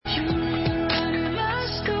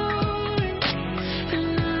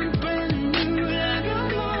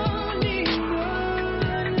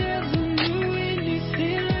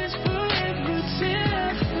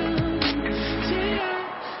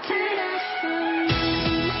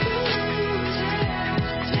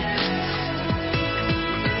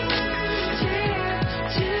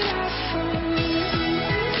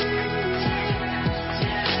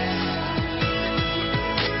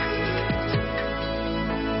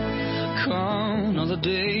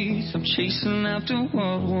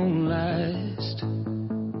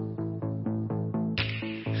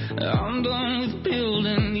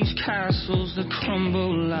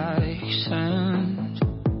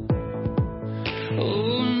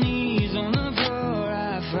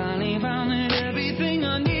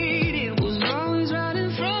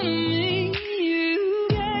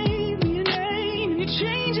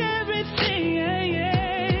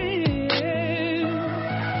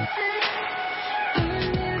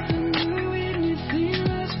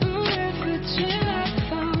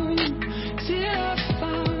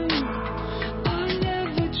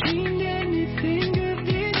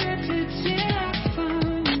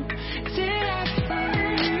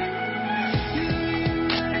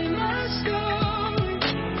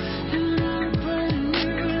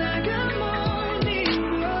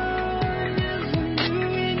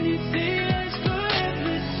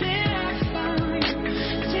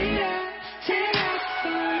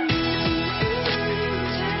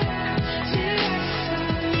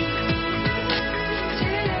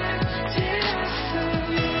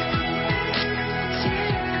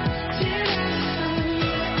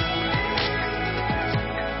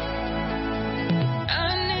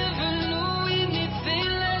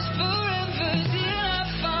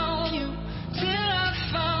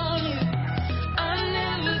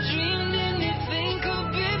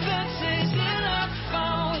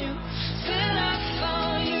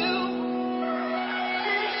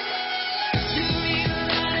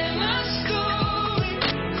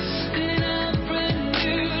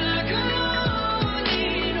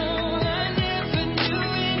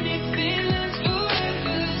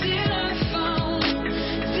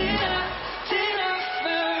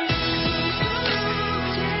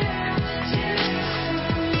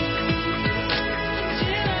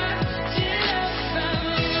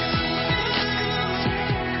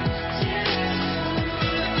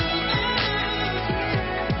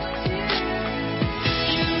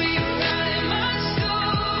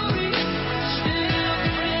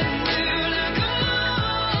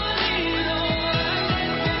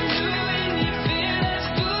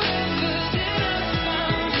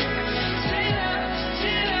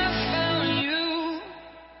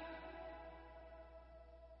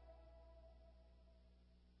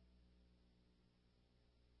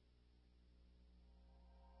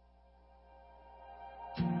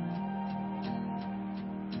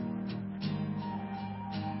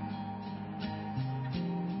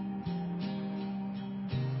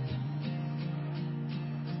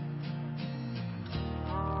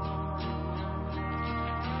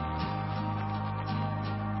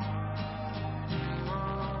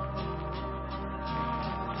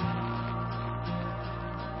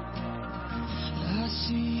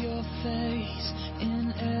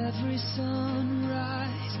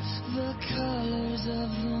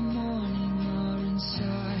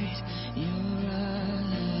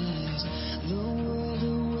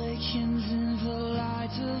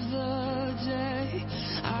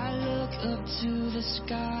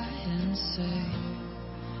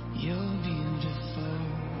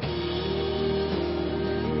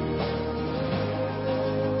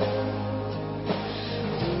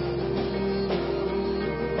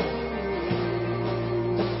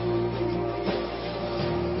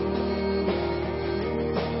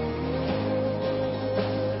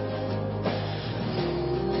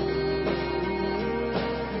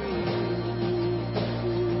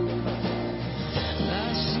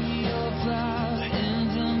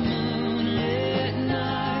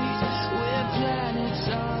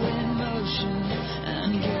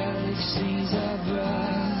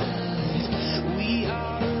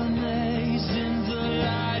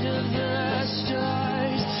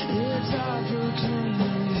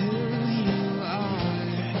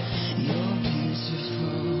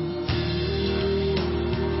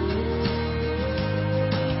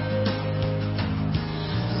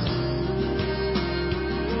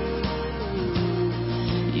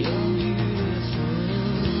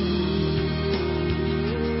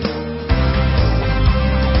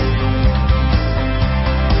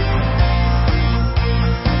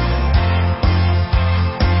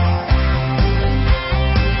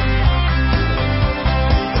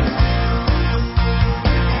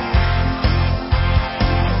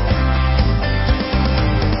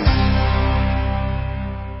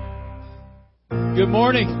Good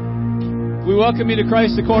morning. We welcome you to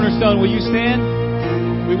Christ the Cornerstone. Will you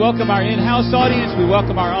stand? We welcome our in-house audience. We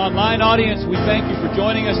welcome our online audience. We thank you for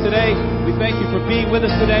joining us today. We thank you for being with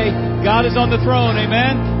us today. God is on the throne.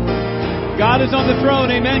 Amen. God is on the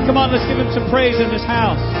throne. Amen. Come on, let's give Him some praise in this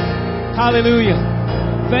house. Hallelujah.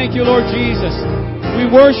 Thank you, Lord Jesus. We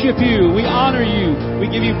worship you. We honor you. We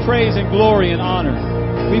give you praise and glory and honor.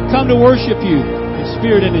 We've come to worship you in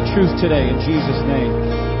spirit and in truth today, in Jesus' name.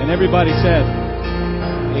 And everybody said,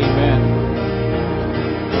 amen.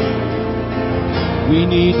 We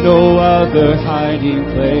need no other hiding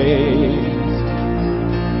place.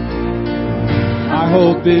 Our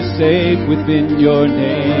hope is safe within your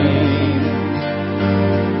name.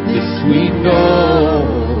 This we know.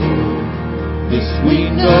 This we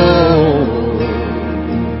know.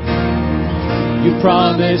 You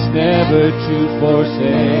promised never to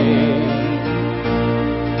forsake.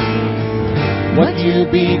 What you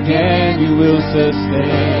began, you will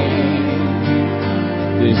sustain.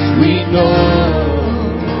 This we know.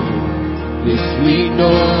 This we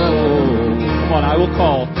know. Come on, I will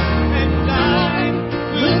call. And I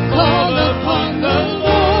will call upon the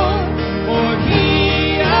Lord, for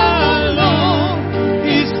He alone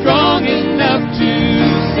is strong enough to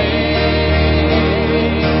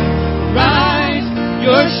save. Rise,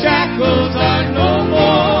 your shackles are no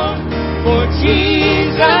more, for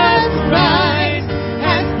Jesus Christ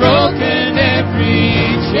has broken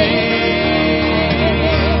every chain.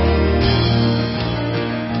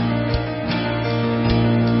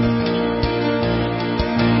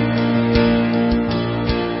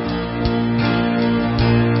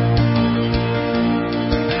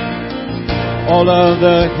 All of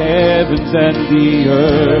the heavens and the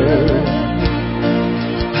earth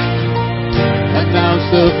announce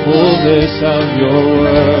the fullness of your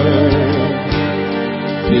word.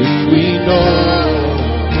 This we know.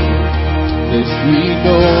 This we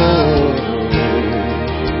know.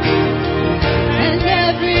 And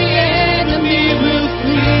every enemy will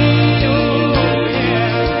flee. Oh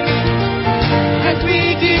yeah. As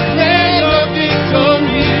we declare your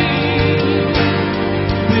victory.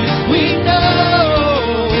 This we know.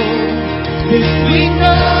 This we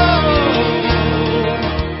know,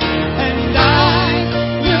 and I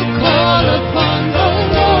will call upon the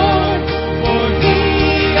Lord, for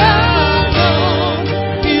He alone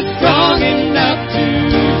is strong enough to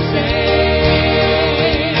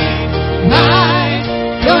save. Rise,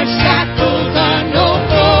 your shackles are no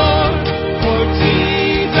more, for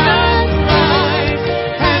Jesus Christ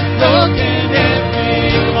has broken every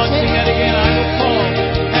chain. Come on, sing that again. I will call.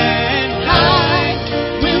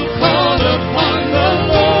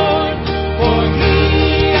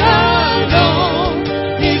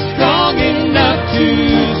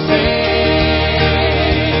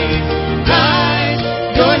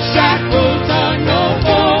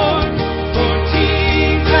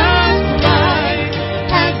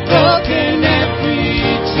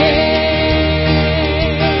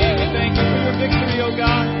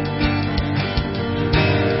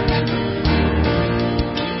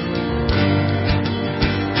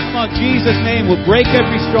 Jesus' name will break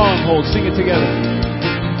every stronghold. Sing it together.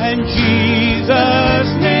 And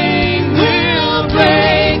Jesus' name will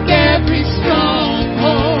break every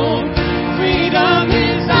stronghold. Freedom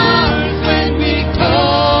is ours when we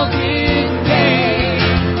call His name.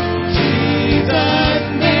 Jesus'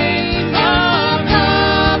 name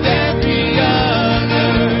above every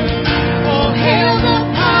other. Oh, hail the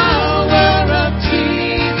power of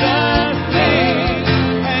Jesus' name.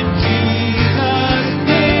 And Jesus'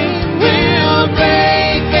 name will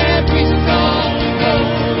break every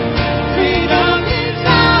stronghold. Freedom is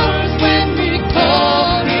ours when we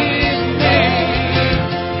call His name.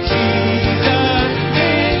 Jesus'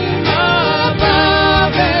 name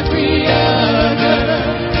above every other.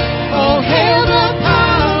 Oh, hail the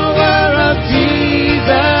power of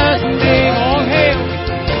Jesus' name. Oh,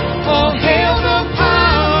 hail the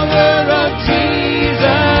power of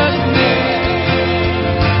Jesus' name.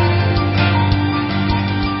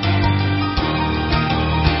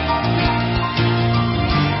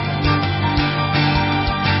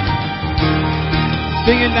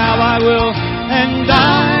 Sing it now, I will. And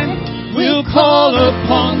I will call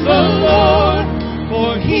upon the Lord,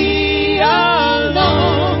 for He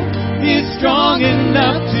alone is strong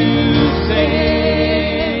enough to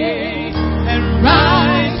save. And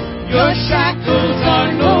rise, your shackles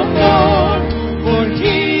are no more, for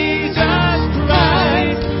Jesus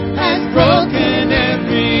Christ has broken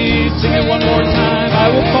every chain. Sing it one more time. I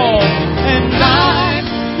will call. And I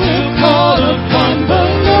will call upon the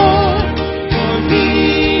Lord, for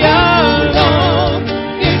He alone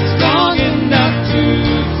is strong enough to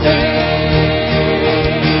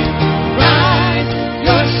save. Rise,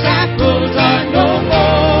 your shackles are no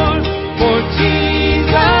more, for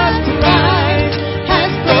Jesus Christ has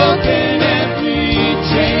broken every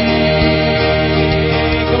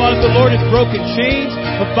chain. Come on, if the Lord has broken chains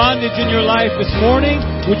of bondage in your life this morning,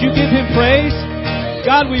 would you give Him praise?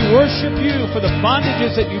 God, we worship you for the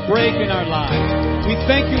bondages that you break in our lives. We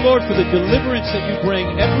thank you, Lord, for the deliverance that you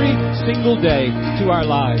bring every single day to our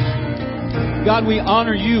lives. God, we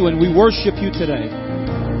honor you and we worship you today.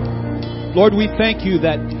 Lord, we thank you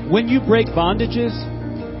that when you break bondages,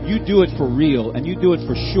 you do it for real, and you do it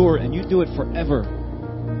for sure, and you do it forever.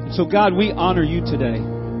 And so, God, we honor you today.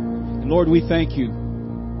 And Lord, we thank you.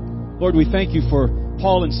 Lord, we thank you for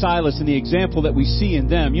Paul and Silas and the example that we see in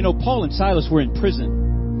them. You know, Paul and Silas were in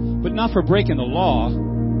prison, but not for breaking the law.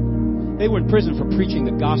 They were in prison for preaching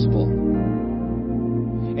the gospel.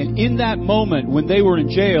 And in that moment, when they were in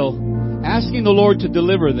jail, asking the Lord to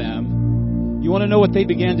deliver them, you want to know what they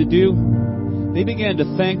began to do? They began to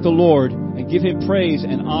thank the Lord and give Him praise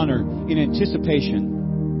and honor in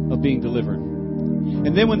anticipation of being delivered.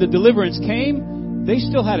 And then when the deliverance came, they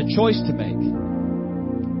still had a choice to make.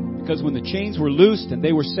 Because when the chains were loosed and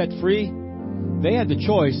they were set free, they had the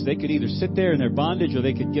choice. They could either sit there in their bondage or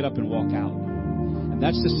they could get up and walk out. And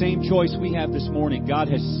that's the same choice we have this morning. God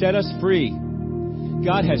has set us free.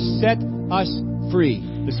 God has set us free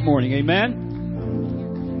this morning.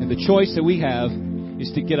 Amen? And the choice that we have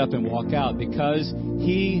is to get up and walk out because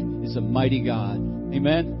He is a mighty God.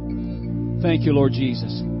 Amen? Thank you, Lord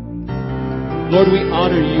Jesus. Lord, we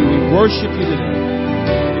honor you. We worship you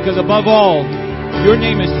today. Because above all, your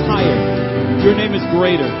name is higher. Your name is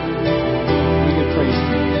greater. We can praise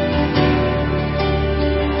you.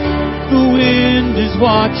 The wind is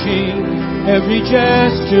watching every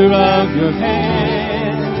gesture of your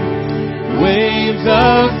hand. Waves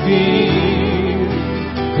of fear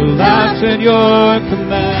collapse at your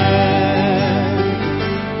command.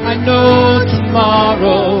 I know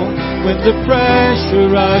tomorrow when the pressure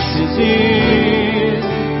rushes in,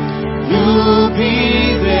 you'll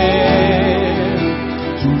be there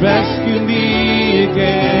to rescue me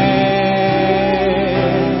again.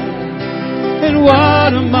 And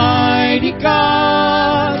what a mighty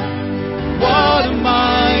God, what a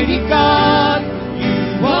mighty God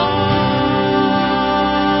you are.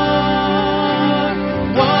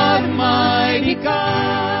 What a mighty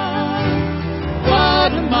God,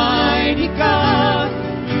 what a mighty God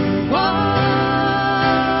you are.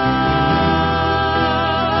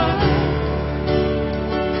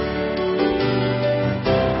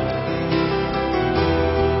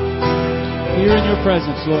 Here in your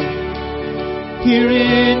presence, Lord. Here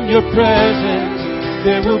in your presence,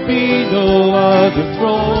 there will be no other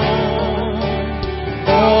throne.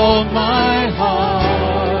 All my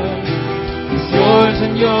heart is yours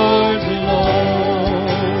and yours alone.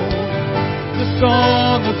 The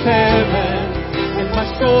song of heaven and my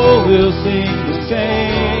soul will sing the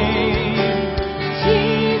same.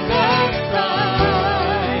 Jesus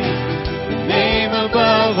Christ, the name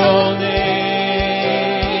above all names.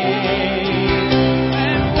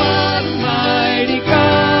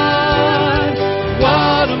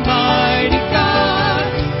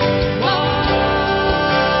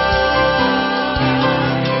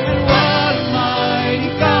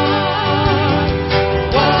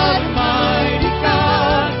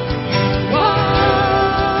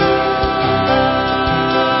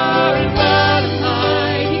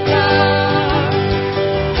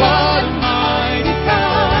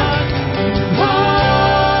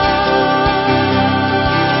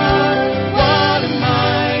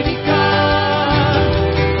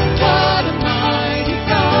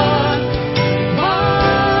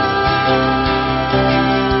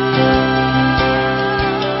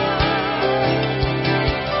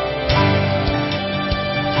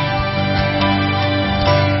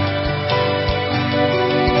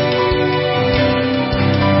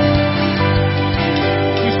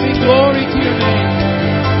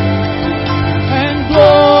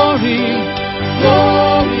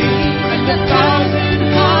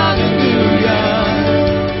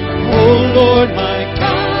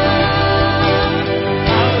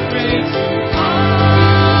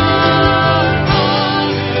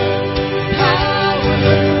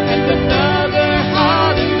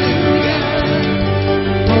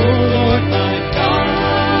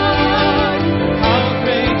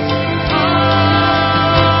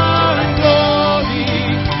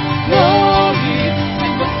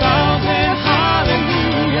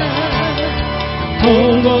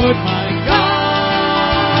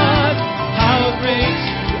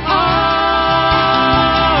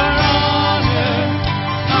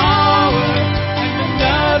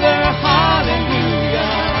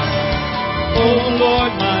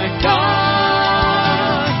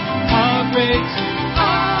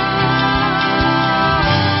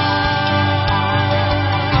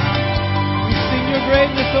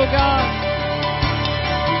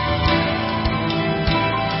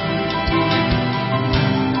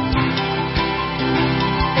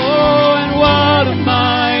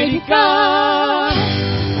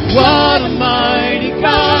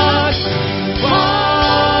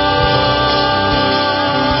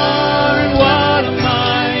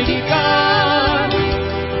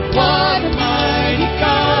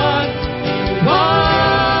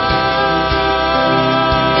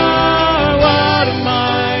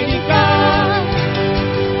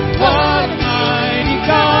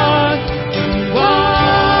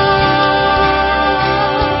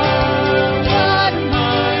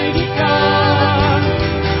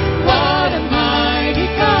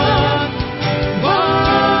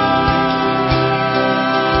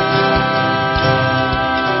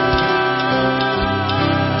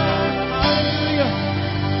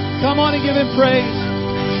 Come on and give Him praise.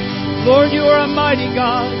 Lord, you are a mighty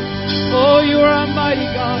God. Oh, you are a mighty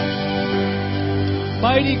God.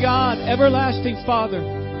 Mighty God, everlasting Father,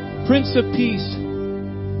 Prince of Peace.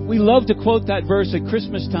 We love to quote that verse at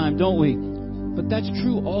Christmas time, don't we? But that's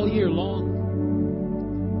true all year long.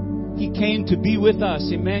 He came to be with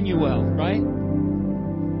us, Emmanuel, right?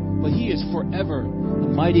 But He is forever the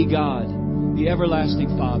mighty God, the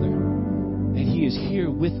everlasting Father. And He is here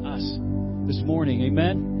with us this morning,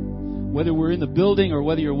 amen? Whether we're in the building or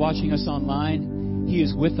whether you're watching us online, He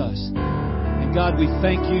is with us. And God, we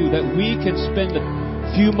thank You that we can spend a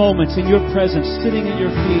few moments in Your presence, sitting at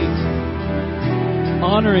Your feet,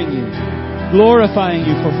 honoring You, glorifying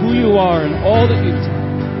You for who You are and all that You've done.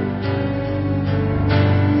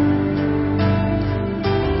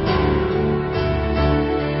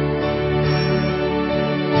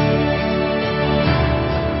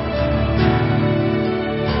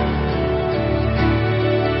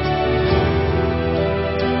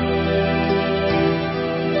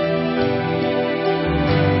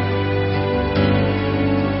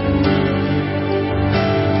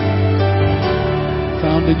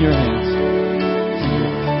 In Your hands.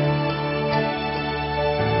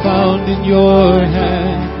 Found in Your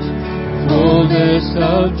hands, fullness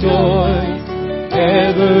of joy,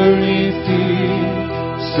 every fear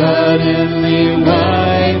suddenly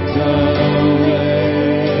wiped away.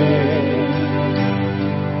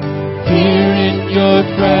 Here in Your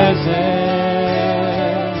presence,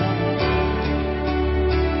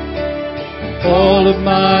 all of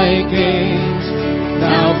my gains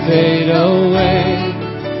now fade away.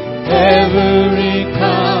 Every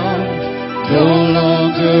count no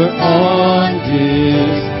longer on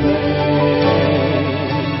display.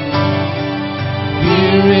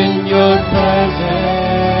 Here in Your presence,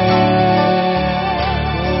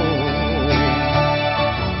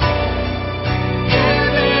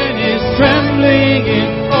 heaven is trembling in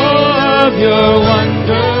awe of Your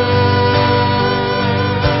wonder.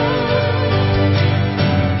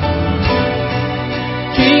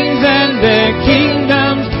 Kings and their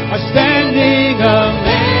kingdoms are standing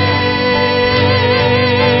amazed,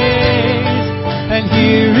 and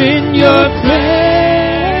here in Your presence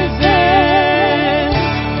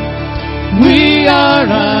we are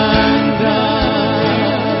undone.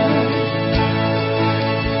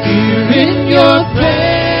 Here in Your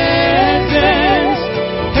presence,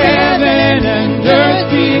 heaven and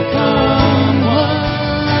earth become one.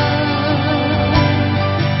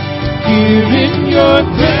 Here in Your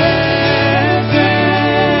presence,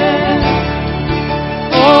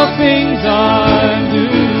 all things are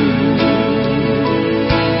new.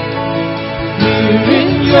 Here in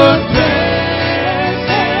Your presence,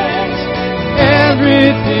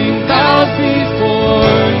 everything bows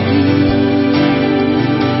before You.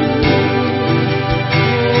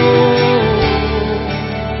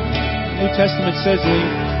 The New Testament says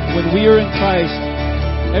when we are in Christ,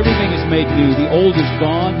 everything is made new. The old is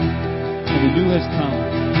gone and the new has come.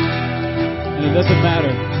 And it doesn't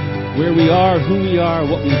matter where we are, who we are,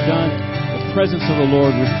 what we've done. The presence of the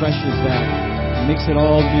Lord refreshes that and makes it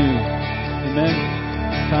all new. Amen.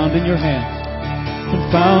 Found in Your hands.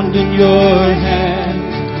 And found in Your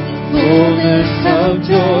hands, fullness of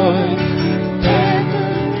joy,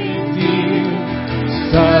 every fear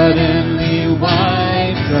suddenly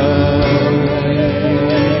wiped away.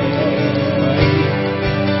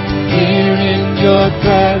 Here in Your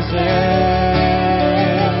presence,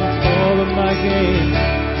 all of my gains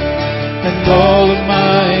and all of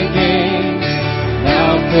my gains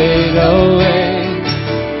now fade away.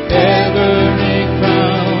 Every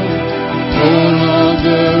crown no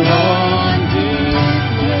longer on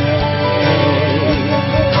display.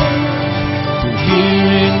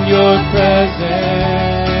 Here in Your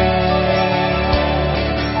presence,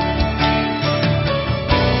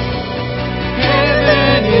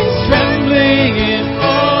 heaven is trembling in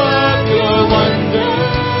awe of Your wonder.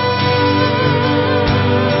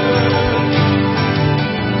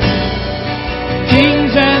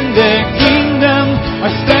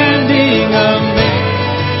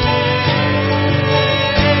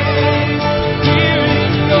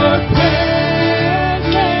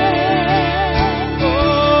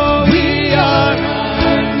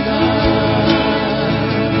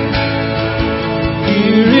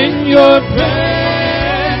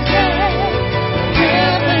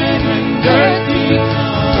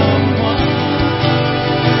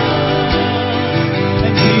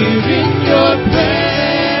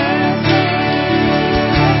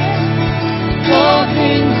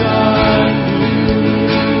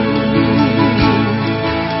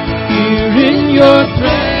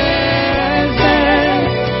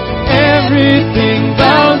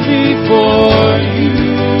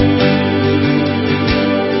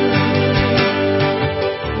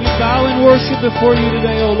 before you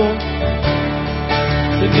today, O Lord.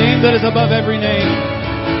 The name that is above every name.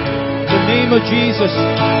 The name of Jesus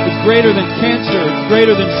is greater than cancer. It's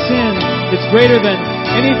greater than sin. It's greater than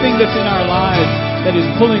anything that's in our lives that is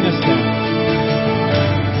pulling us down.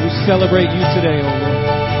 We celebrate you today, O Lord.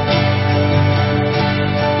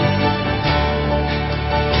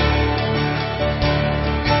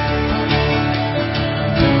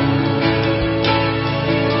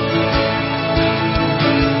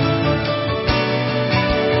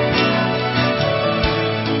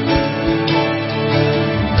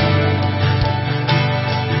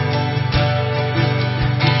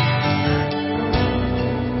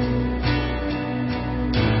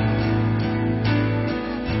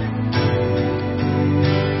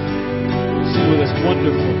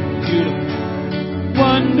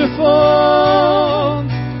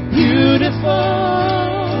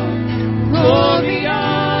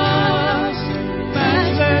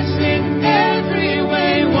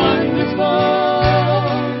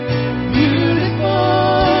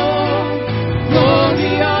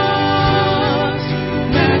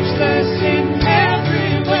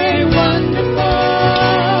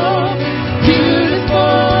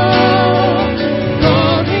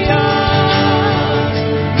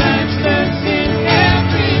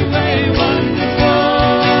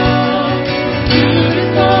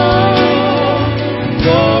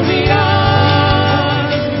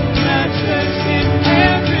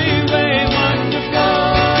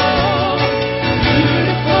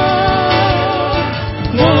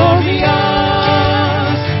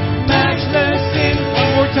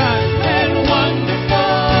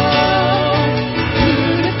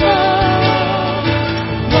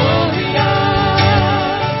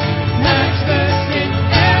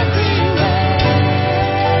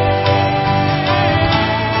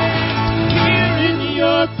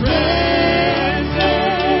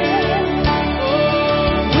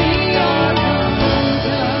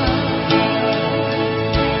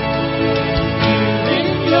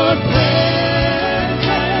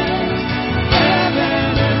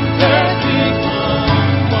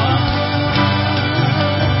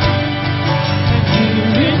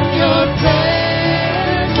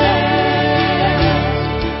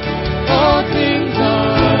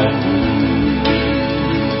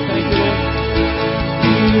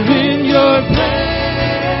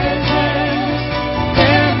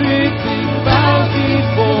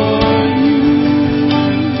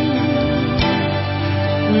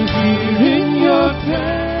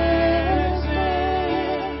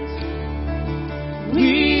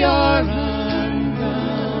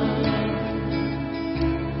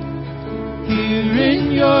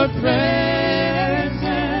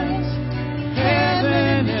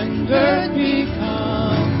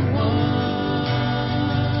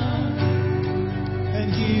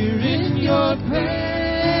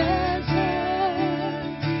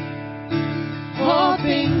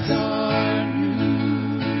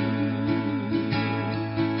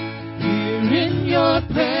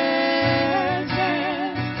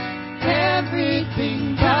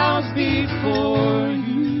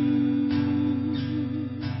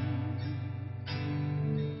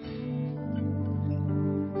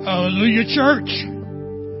 Hallelujah, church.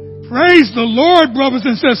 Praise the Lord, brothers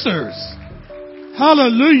and sisters.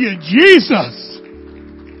 Hallelujah, Jesus.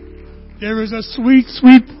 There is a sweet,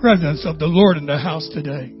 sweet presence of the Lord in the house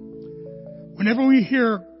today. Whenever we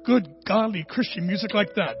hear good, godly Christian music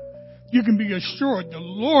like that, you can be assured the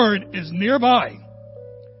Lord is nearby.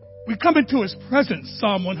 We come into His presence,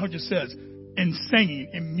 Psalm 100 says, in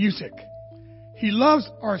singing, in music. He loves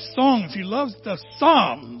our songs. He loves the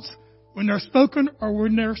psalms. When they're spoken or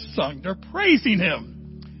when they're sung, they're praising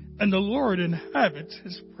Him. And the Lord inhabits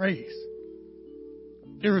His praise.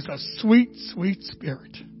 There is a sweet, sweet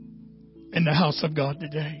spirit in the house of God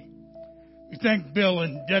today. We thank Bill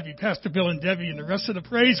and Debbie, Pastor Bill and Debbie, and the rest of the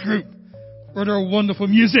praise group for their wonderful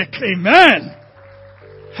music. Amen.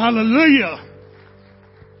 Hallelujah.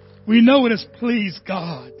 We know it has pleased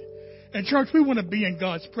God. And church, we want to be in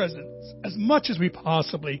God's presence as much as we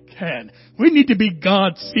possibly can. We need to be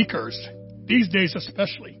God seekers, these days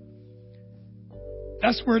especially.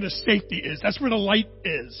 That's where the safety is. That's where the light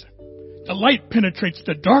is. The light penetrates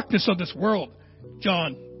the darkness of this world,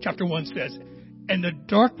 John chapter 1 says, and the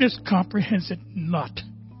darkness comprehends it not.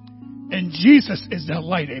 And Jesus is the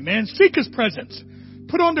light, amen. Seek His presence.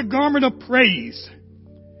 Put on the garment of praise,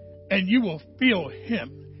 and you will feel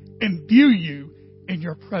Him imbue you in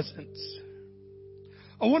your presence.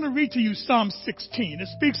 I want to read to you Psalm 16. It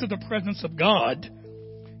speaks of the presence of God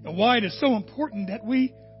and why it is so important that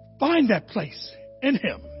we find that place in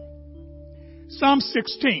Him. Psalm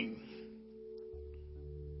 16.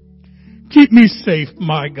 Keep me safe,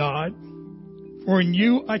 my God, for in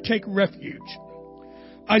you I take refuge.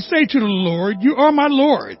 I say to the Lord, you are my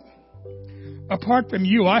Lord. Apart from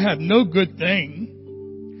you, I have no good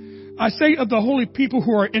thing. I say of the holy people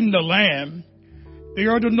who are in the land, they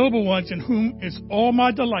are the noble ones in whom is all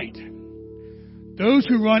my delight. Those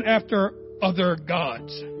who run after other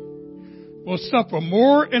gods will suffer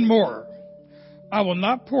more and more. I will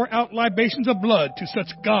not pour out libations of blood to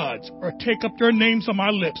such gods or take up their names on my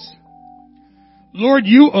lips. Lord,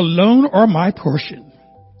 you alone are my portion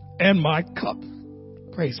and my cup.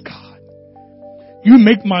 Praise God. You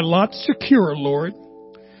make my lot secure, Lord.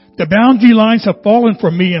 The boundary lines have fallen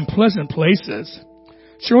for me in pleasant places.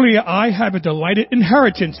 Surely I have a delighted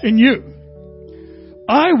inheritance in you.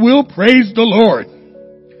 I will praise the Lord,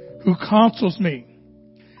 who counsels me.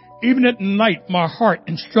 Even at night my heart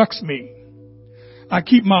instructs me. I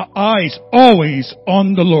keep my eyes always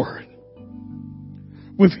on the Lord.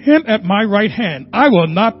 With him at my right hand, I will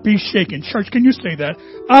not be shaken. Church, can you say that?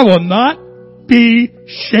 I will not be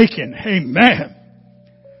shaken. Amen.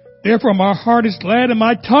 Therefore my heart is glad and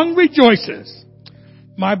my tongue rejoices.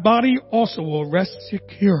 My body also will rest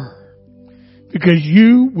secure, because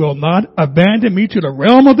you will not abandon me to the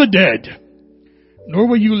realm of the dead, nor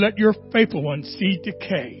will you let your faithful one see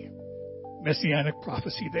decay. Messianic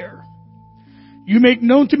prophecy there. You make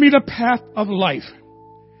known to me the path of life.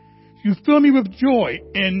 You fill me with joy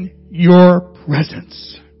in your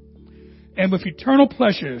presence, and with eternal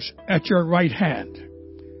pleasures at your right hand.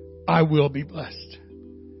 I will be blessed.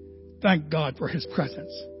 Thank God for his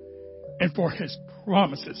presence and for his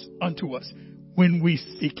promises unto us when we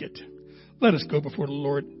seek it. Let us go before the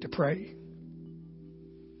Lord to pray.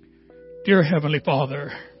 Dear Heavenly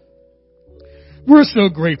Father, we're so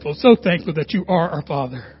grateful, so thankful that you are our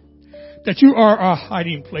Father, that you are our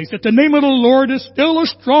hiding place, that the name of the Lord is still a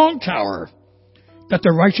strong tower that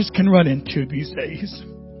the righteous can run into these days,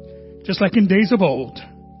 just like in days of old,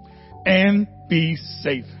 and be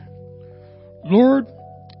safe. Lord,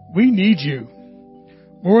 we need you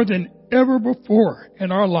more than ever before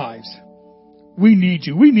in our lives. We need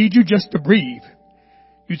you. We need you just to breathe.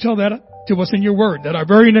 You tell that to us in your word, that our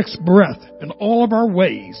very next breath and all of our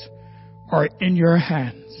ways are in your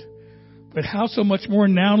hands. But how so much more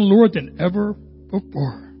now, Lord, than ever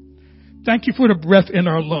before. Thank you for the breath in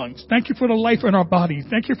our lungs. Thank you for the life in our bodies.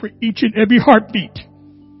 Thank you for each and every heartbeat.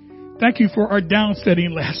 Thank you for our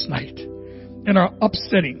downsetting last night and our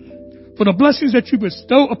upsetting. For the blessings that you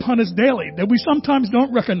bestow upon us daily that we sometimes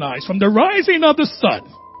don't recognize, from the rising of the sun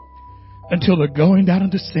until the going down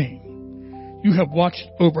of the same. You have watched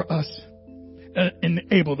over us and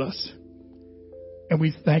enabled us. And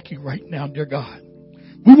we thank you right now, dear God.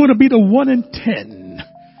 We want to be the 1 in 10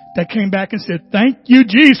 that came back and said, thank you,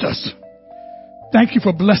 Jesus. Thank you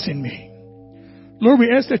for blessing me. Lord,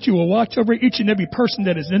 we ask that you will watch over each and every person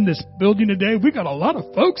that is in this building today. We got a lot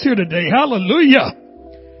of folks here today. Hallelujah.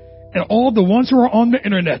 And all the ones who are on the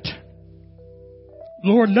internet.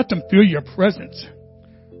 Lord, let them feel your presence.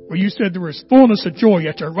 Where you said there is fullness of joy.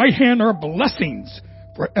 At your right hand are blessings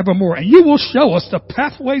forevermore. And you will show us the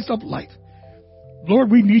pathways of life.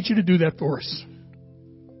 Lord, we need you to do that for us.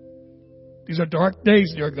 These are dark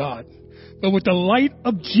days, dear God. But with the light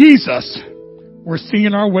of Jesus, we're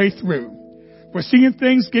seeing our way through. We're seeing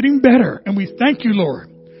things getting better. And we thank you, Lord.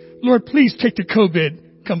 Lord, please take the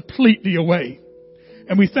COVID completely away.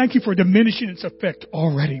 And we thank you for diminishing its effect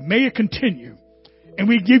already. May it continue. And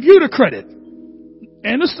we give you the credit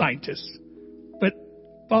and the scientists. But,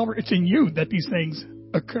 Father, it's in you that these things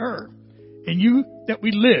occur. In you that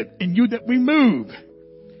we live. In you that we move.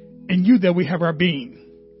 In you that we have our being.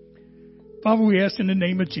 Father, we ask in the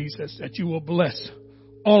name of Jesus that you will bless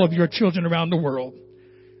all of your children around the world.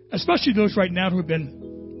 Especially those right now who have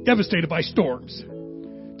been devastated by storms.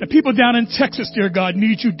 The people down in Texas, dear God,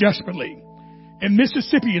 need you desperately. In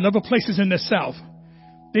Mississippi and other places in the South,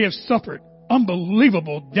 they have suffered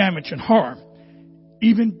unbelievable damage and harm,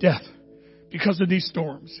 even death, because of these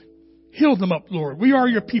storms. Heal them up, Lord. We are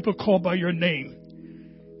your people called by your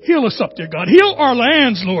name. Heal us up, dear God. Heal our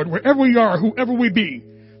lands, Lord, wherever we are, whoever we be,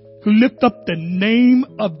 who lift up the name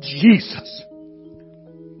of Jesus.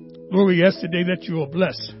 Lord, we ask today that you will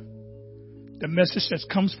bless the message that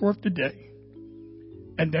comes forth today,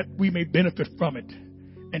 and that we may benefit from it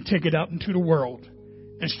and take it out into the world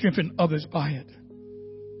and strengthen others by it.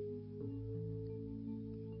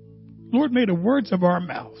 Lord, may the words of our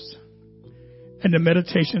mouths and the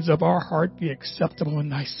meditations of our heart be acceptable in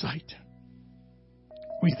thy sight.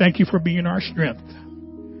 We thank you for being our strength.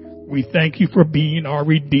 We thank you for being our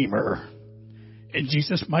Redeemer. In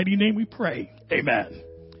Jesus' mighty name we pray. Amen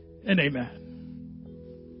and amen.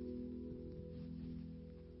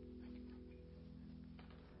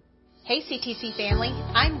 Hey CTC family,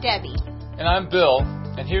 I'm Debbie. And I'm Bill,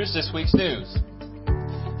 and here's this week's news.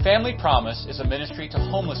 Family Promise is a ministry to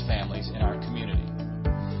homeless families in our community.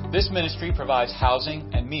 This ministry provides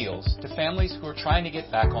housing and meals to families who are trying to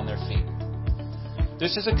get back on their feet.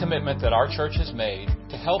 This is a commitment that our church has made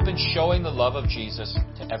to help in showing the love of Jesus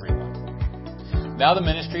to everyone. Now the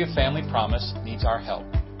ministry of Family Promise needs our help.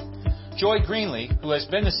 Joy Greenlee, who has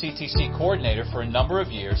been the CTC coordinator for a number of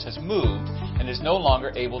years, has moved and is no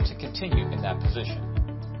longer able to continue in that position.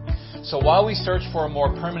 So while we search for a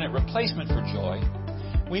more permanent replacement for Joy,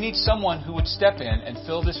 we need someone who would step in and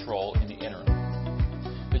fill this role in the interim.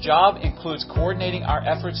 The job includes coordinating our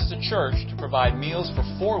efforts as a church to provide meals for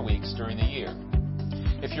 4 weeks during the year.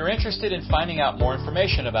 If you're interested in finding out more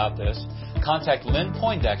information about this, contact Lynn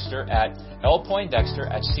Poindexter at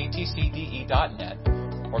lpoindexter@ctcde.net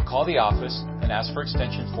or call the office and ask for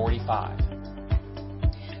extension 45.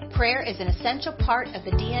 Prayer is an essential part of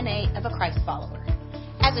the DNA of a Christ follower.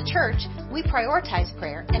 As a church, we prioritize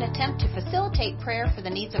prayer and attempt to facilitate prayer for the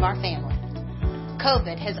needs of our family.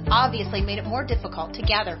 COVID has obviously made it more difficult to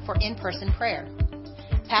gather for in-person prayer.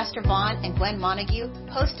 Pastor Vaughn and Gwen Montague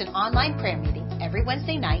host an online prayer meeting every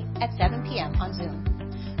Wednesday night at 7 p.m. on Zoom.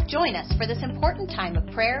 Join us for this important time of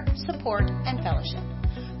prayer, support, and fellowship.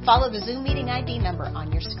 Follow the Zoom meeting ID number on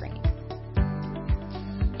your screen.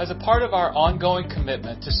 As a part of our ongoing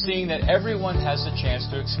commitment to seeing that everyone has the chance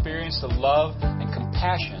to experience the love and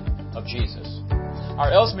compassion of Jesus, our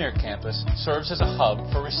Ellesmere campus serves as a hub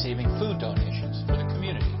for receiving food donations for the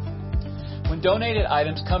community. When donated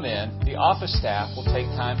items come in, the office staff will take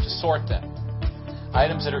time to sort them.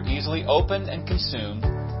 Items that are easily opened and consumed,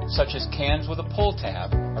 such as cans with a pull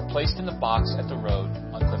tab, are placed in the box at the road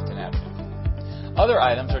on Clifton Avenue. Other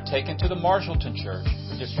items are taken to the Marshallton Church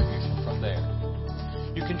for distribution from there.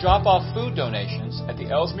 You can drop off food donations at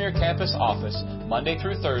the Ellesmere campus office Monday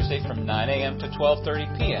through Thursday from 9 a.m. to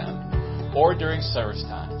 12:30 p.m. or during service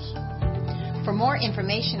times. For more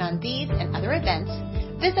information on these and other events,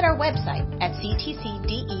 visit our website at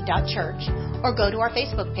ctcde.church or go to our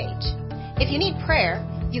Facebook page. If you need prayer,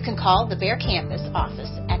 you can call the Bear Campus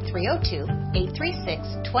office at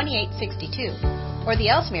 302-836-2862 or the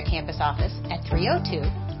Ellesmere Campus office at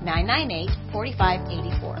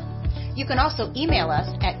 302-998-4584. You can also email us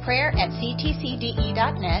at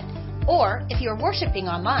prayer@ctcde.net, or if you are worshiping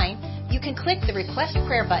online, you can click the Request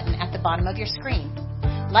Prayer button at the bottom of your screen.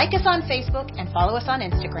 Like us on Facebook and follow us on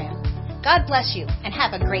Instagram. God bless you and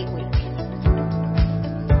have a great week.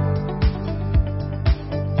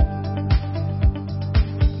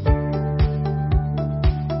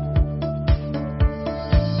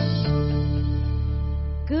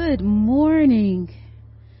 Good morning.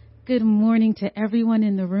 Good morning to everyone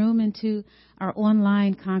in the room and to our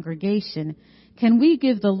online congregation. Can we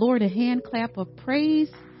give the Lord a hand clap of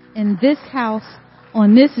praise in this house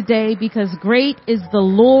on this day, because great is the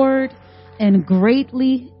Lord and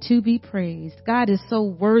greatly to be praised. God is so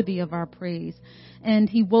worthy of our praise. And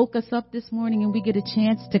He woke us up this morning and we get a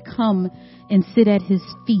chance to come and sit at His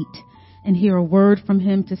feet and hear a word from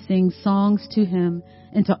Him, to sing songs to Him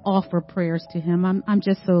and to offer prayers to Him. I'm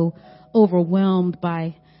just so overwhelmed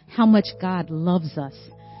by how much God loves us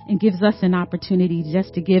and gives us an opportunity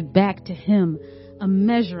just to give back to Him a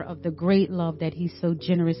measure of the great love that He so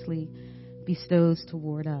generously bestows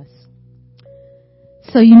toward us.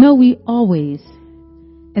 So, we always,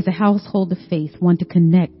 as a household of faith, want to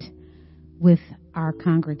connect with our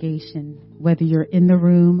congregation, whether you're in the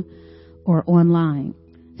room or online.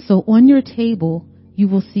 So on your table, you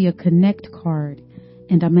will see a connect card,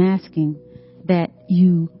 and I'm asking that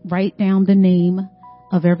you write down the name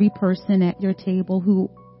of every person at your table who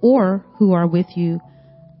are with you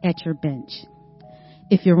at your bench.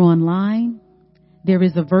 If you're online, there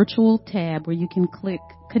is a virtual tab where you can click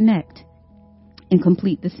connect and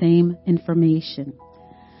complete the same information.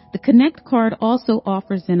 The connect card also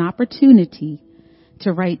offers an opportunity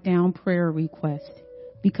to write down prayer requests,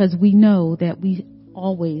 because we know that we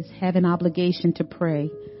always have an obligation to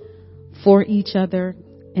pray for each other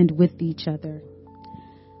and with each other.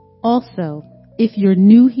 Also, if you're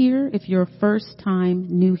new here, if you're a first-time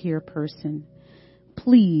new here person,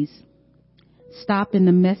 please stop in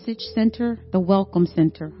the message center, the welcome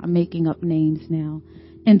center. I'm making up names now.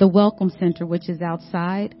 And the welcome center, which is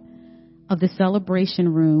outside of the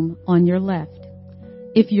celebration room on your left.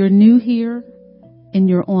 If you're new here and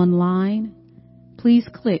you're online, please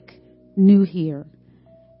click new here,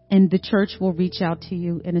 and the church will reach out to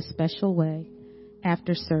you in a special way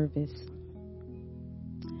after service.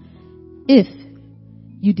 If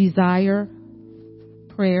you desire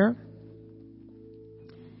prayer,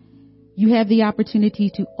 you have the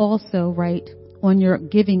opportunity to also write on your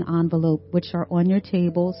giving envelope, which are on your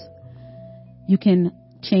tables. You can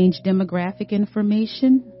change demographic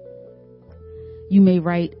information. You may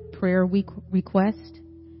write prayer request,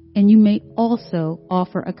 and you may also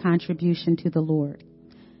offer a contribution to the Lord.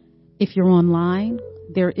 If you're online,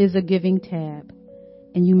 there is a giving tab,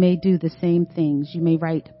 and you may do the same things. You may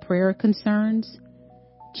write prayer concerns,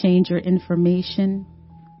 change your information,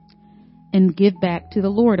 and give back to the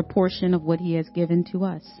Lord a portion of what He has given to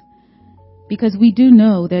us. Because we do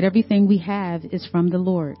know that everything we have is from the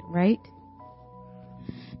Lord, right?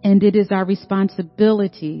 And it is our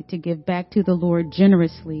responsibility to give back to the Lord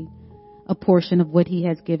generously a portion of what He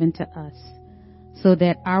has given to us, so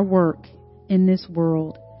that our work in this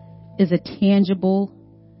world is a tangible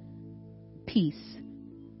piece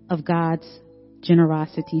of God's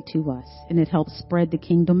generosity to us, and it helps spread the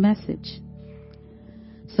kingdom message.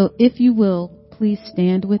 So if you will, please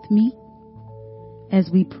stand with me as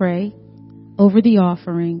we pray over the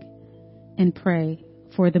offering and pray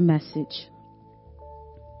for the message.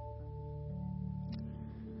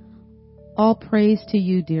 All praise to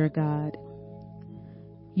you, dear God.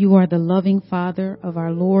 You are the loving Father of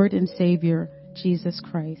our Lord and Savior, Jesus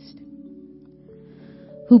Christ,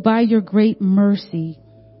 who by your great mercy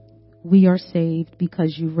we are saved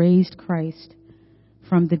because you raised Christ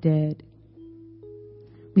from the dead.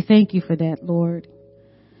 We thank you for that, Lord,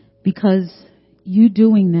 because you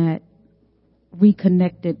doing that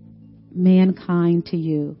reconnected mankind to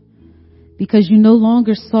you, because you no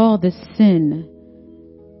longer saw the sin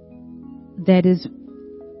that is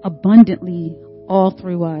abundantly all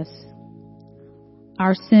through us.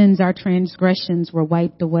 Our sins, our transgressions were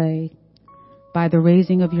wiped away by the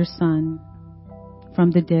raising of your Son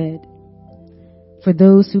from the dead for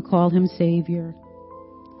those who call him Savior.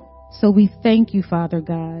 So we thank you, Father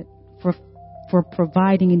God, for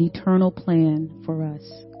providing an eternal plan for us.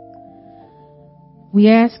 We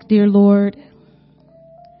ask, dear Lord,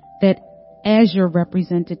 that as your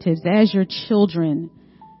representatives, as your children,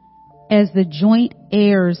 as the joint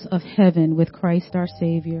heirs of heaven with Christ our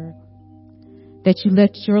Savior, that you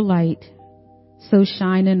let your light so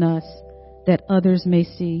shine in us that others may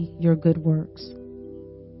see your good works.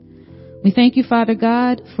 We thank you, Father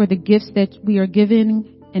God, for the gifts that we are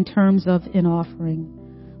given in terms of an offering.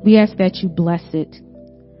 We ask that you bless it.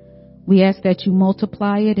 We ask that you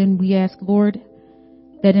multiply it, and we ask, Lord,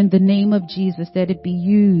 that in the name of Jesus, that it be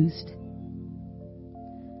used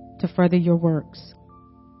to further your works,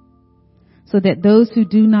 so that those who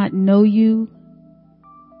do not know you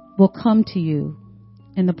will come to you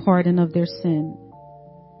in the pardon of their sin.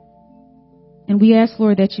 And we ask,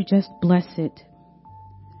 Lord, that you just bless it.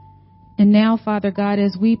 And now, Father God,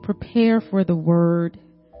 as we prepare for the word,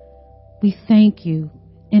 we thank you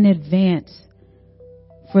in advance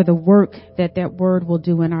for the work that word will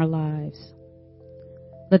do in our lives.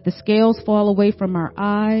 Let the scales fall away from our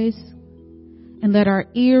eyes, and let our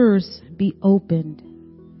ears be opened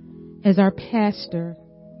as our pastor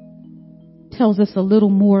tells us a little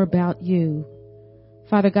more about you,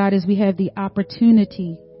 Father God, as we have the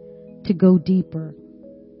opportunity to go deeper.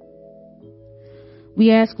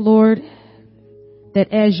 We ask, Lord,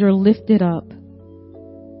 that as you're lifted up,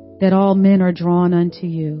 that all men are drawn unto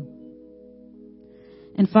you.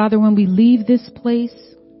 And Father, when we leave this place,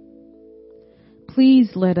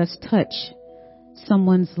 please let us touch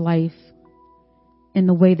someone's life in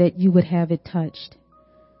the way that you would have it touched.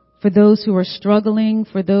 For those who are struggling,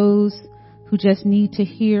 for those who just need to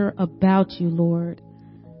hear about you, Lord,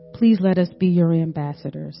 please let us be your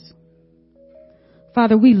ambassadors.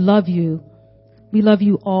 Father, we love you. We love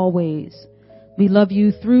you always. We love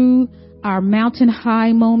you through our mountain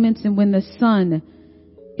high moments and when the sun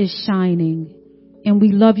is shining. And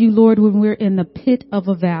we love you, Lord, when we're in the pit of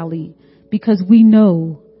a valley, because we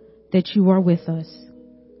know that you are with us.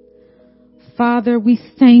 Father, we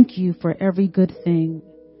thank you for every good thing.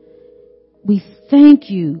 We thank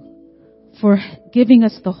you for giving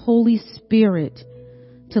us the Holy Spirit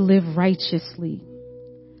to live righteously.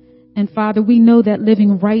 And Father, we know that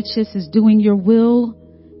living righteous is doing your will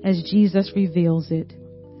as Jesus reveals it.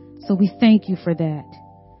 So we thank you for that.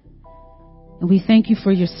 And we thank you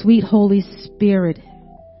for your sweet Holy Spirit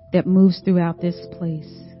that moves throughout this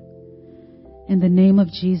place. In the name of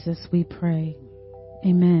Jesus, we pray.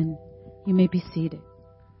 Amen. You may be seated.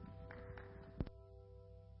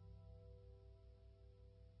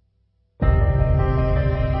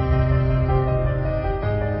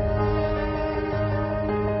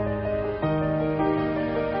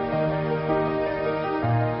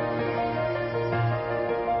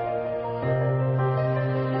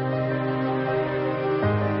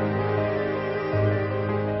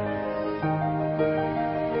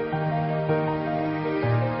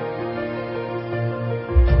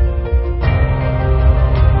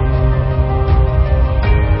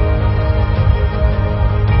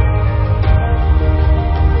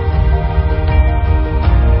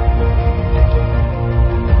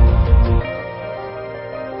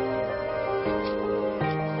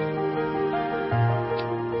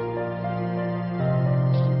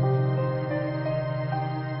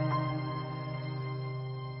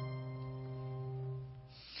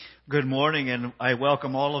 Good morning, and I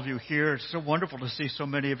welcome all of you here. It's so wonderful to see so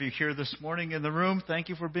many of you here this morning in the room. Thank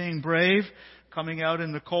you for being brave, coming out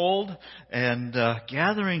in the cold, and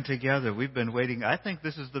gathering together. We've been waiting. I think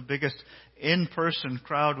this is the biggest in-person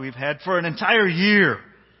crowd we've had for an entire year.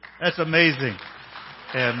 That's amazing.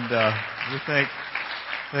 And we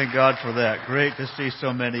thank God for that. Great to see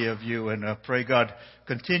so many of you, and pray God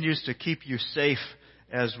continues to keep you safe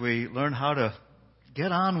as we learn how to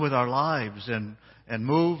get on with our lives and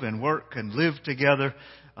move and work and live together,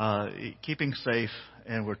 keeping safe,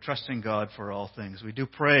 and we're trusting God for all things. We do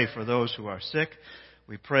pray for those who are sick.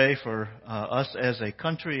 We pray for us as a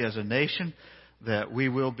country, as a nation, that we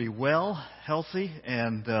will be well, healthy,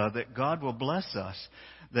 and that God will bless us,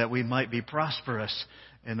 that we might be prosperous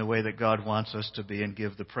in the way that God wants us to be, and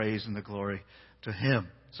give the praise and the glory to Him.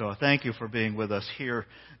 So thank you for being with us here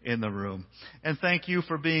in the room. And thank you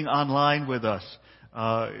for being online with us.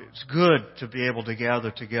 It's good to be able to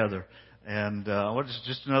gather together. And I want to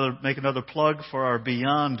just make another plug for our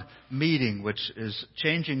Beyond meeting, which is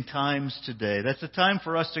changing times today. That's a time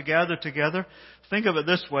for us to gather together. Think of it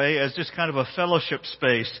this way, as just kind of a fellowship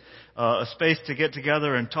space, a space to get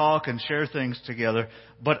together and talk and share things together,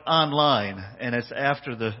 but online. And it's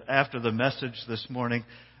after the message this morning.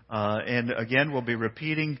 And again, we'll be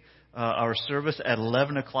repeating our service at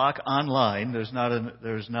 11 o'clock online. There's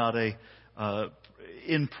not a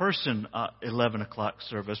in-person 11 o'clock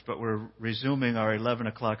service, but we're resuming our 11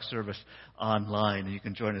 o'clock service online, and you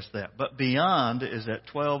can join us there. But Beyond is at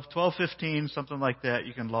 12:15, something like that.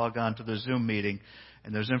 You can log on to the Zoom meeting,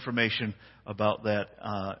 and there's information about that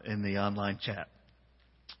in the online chat.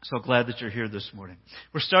 So glad that you're here this morning.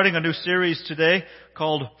 We're starting a new series today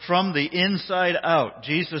called From the Inside Out.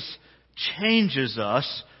 Jesus changes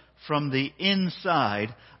us from the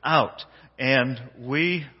inside out. And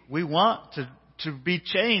we want to be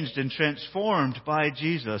changed and transformed by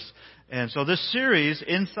Jesus. And so this series,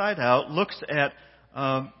 Inside Out, looks at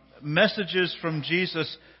messages from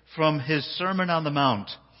Jesus from His Sermon on the Mount.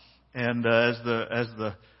 And as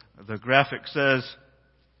the graphic says,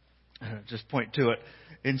 just point to it,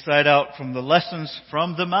 Inside Out, from the lessons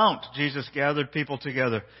from the Mount, Jesus gathered people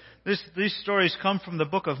together. These stories come from the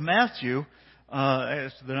book of Matthew. They're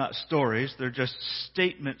not stories, they're just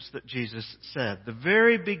statements that Jesus said. The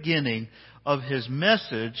very beginning of His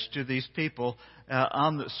message to these people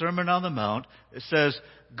on the Sermon on the Mount, it says,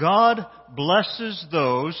 God blesses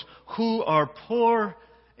those who are poor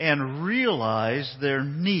and realize their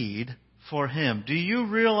need for Him. Do you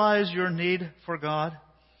realize your need for God?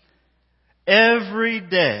 Every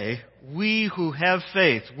day, we who have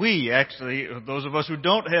faith, those of us who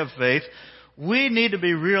don't have faith, we need to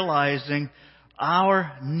be realizing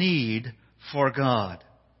our need for God.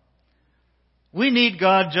 We need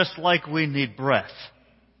God just like we need breath.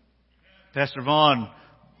 Pastor Vaughn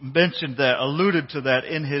mentioned that, alluded to that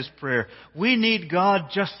in his prayer. We need God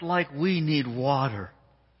just like we need water.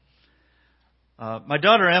 My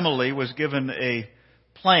daughter Emily was given a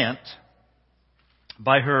plant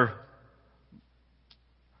by her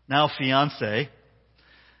now fiancé.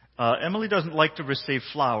 Emily doesn't like to receive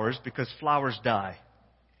flowers because flowers die.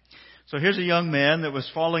 So here's a young man that was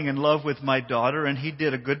falling in love with my daughter, and he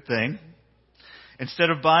did a good thing. Instead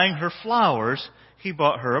of buying her flowers, he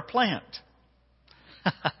bought her a plant.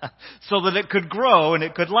 So that it could grow and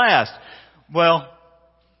it could last. Well,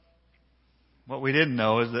 what we didn't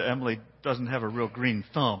know is that Emily doesn't have a real green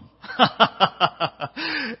thumb.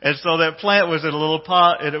 And so that plant was in a little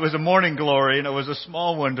pot, and it was a morning glory, and it was a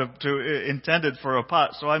small one intended for a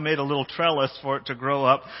pot. So I made a little trellis for it to grow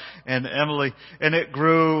up, and it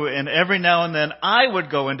grew, and every now and then I would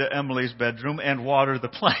go into Emily's bedroom and water the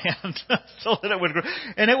plant so that it would grow.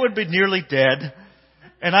 And it would be nearly dead.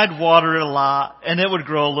 And I'd water it a lot, and it would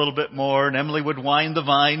grow a little bit more, and Emily would wind the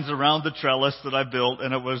vines around the trellis that I built,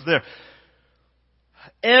 and it was there.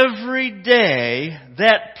 Every day,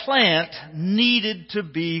 that plant needed to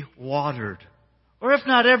be watered. Or if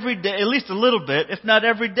not every day, at least a little bit, if not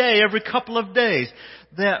every day, every couple of days.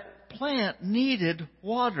 That plant needed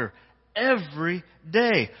water every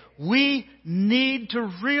day. We need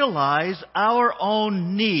to realize our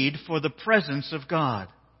own need for the presence of God.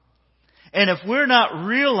 And if we're not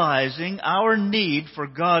realizing our need for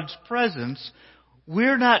God's presence,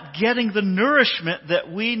 we're not getting the nourishment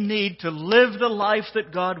that we need to live the life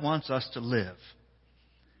that God wants us to live.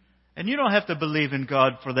 And you don't have to believe in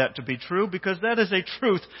God for that to be true, because that is a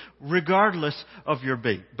truth regardless of your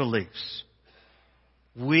beliefs.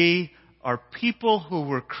 We are people who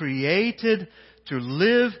were created to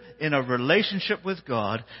live in a relationship with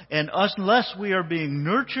God, and unless we are being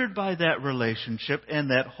nurtured by that relationship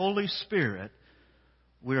and that Holy Spirit,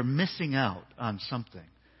 we're missing out on something.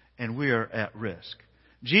 and we are at risk.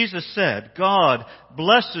 Jesus said, God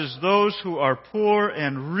blesses those who are poor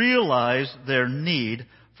and realize their need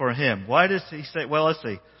for Him. Why does He say? Well, let's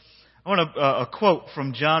see. I want a quote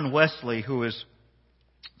from John Wesley, who is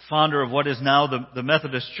founder of what is now the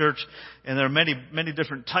Methodist Church, and there are many, many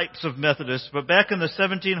different types of Methodists, but back in the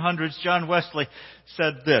 1700s, John Wesley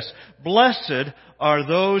said this: "Blessed are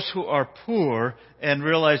those who are poor and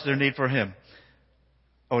realize their need for Him."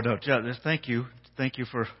 Oh no, John, thank you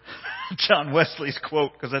for John Wesley's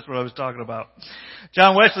quote, because that's what I was talking about.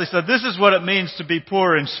 John Wesley said, "This is what it means to be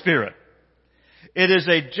poor in spirit. It is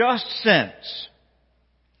a just sense."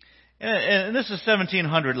 And this is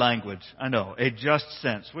 1700 language. I know. A just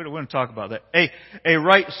sense. We don't want to talk about that. A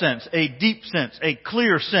right sense, a deep sense, a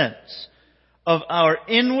clear sense of our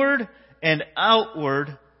inward and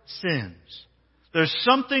outward sins. There's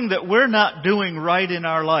something that we're not doing right in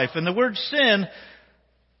our life. And the word sin,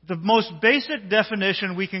 the most basic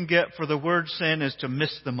definition we can get for the word sin is to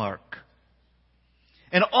miss the mark.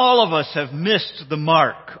 And all of us have missed the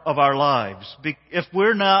mark of our lives. If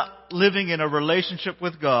we're not living in a relationship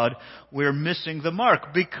with God, we're missing the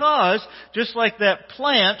mark. Because, just like that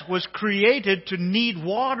plant was created to need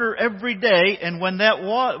water every day, and when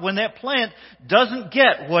that plant doesn't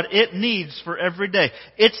get what it needs for every day,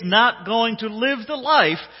 it's not going to live the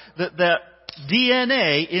life that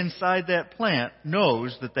DNA inside that plant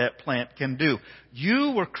knows that plant can do.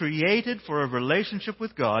 You were created for a relationship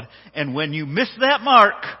with God, and when you miss that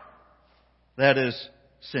mark, that is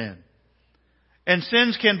sin. And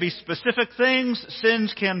sins can be specific things.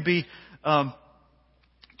 Sins can be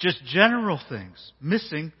just general things,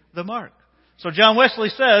 missing the mark. So John Wesley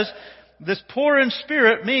says, this poor in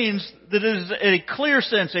spirit means that it is a clear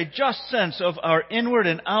sense, a just sense of our inward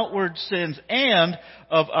and outward sins and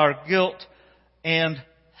of our guilt and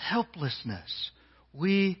helplessness.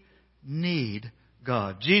 We need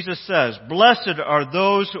God. Jesus says, "Blessed are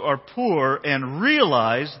those who are poor and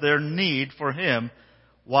realize their need for Him."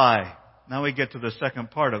 Why? Now we get to the second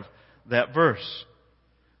part of that verse.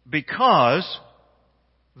 Because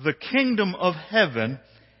the kingdom of heaven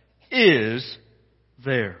is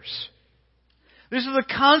theirs. This is the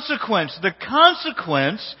consequence. The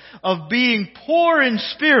consequence of being poor in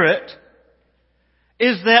spirit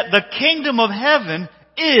is that the kingdom of heaven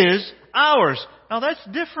is ours. Now that's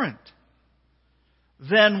different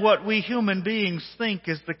than what we human beings think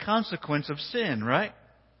is the consequence of sin, right?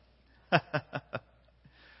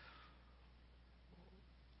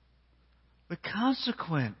 The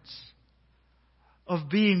consequence of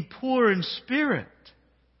being poor in spirit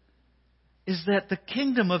is that the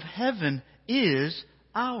kingdom of heaven is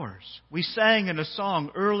ours. We sang in a song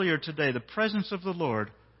earlier today, "The presence of the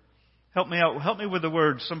Lord." Help me out. Help me with the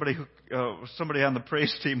words. Somebody on the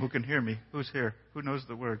praise team who can hear me. Who's here? Who knows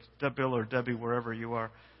the words? Bill or Debbie, wherever you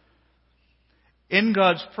are. In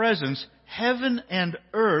God's presence, heaven and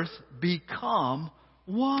earth become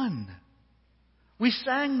one. We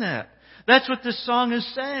sang that. That's what this song is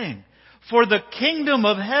saying. For the kingdom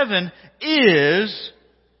of heaven is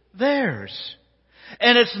theirs.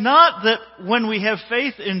 And it's not that when we have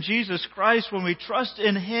faith in Jesus Christ, when we trust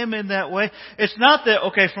in Him in that way, it's not that,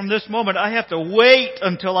 okay, from this moment I have to wait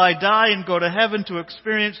until I die and go to heaven to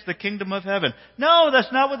experience the kingdom of heaven. No,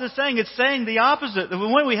 that's not what it's saying. It's saying the opposite. That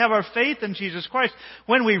when we have our faith in Jesus Christ,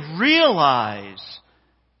 when we realize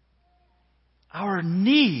our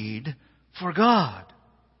need for God,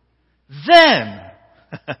 then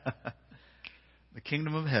the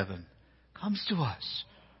kingdom of heaven comes to us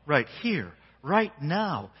right here, right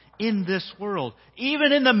now, in this world,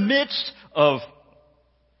 even in the midst of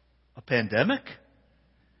a pandemic,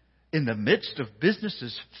 in the midst of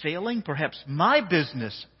businesses failing, perhaps my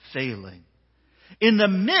business failing, in the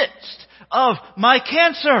midst of my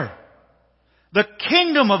cancer. The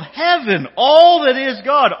kingdom of heaven, all that is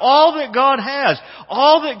God, all that God has,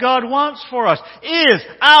 all that God wants for us is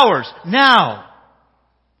ours now.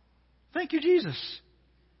 Thank you, Jesus.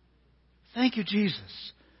 Thank you,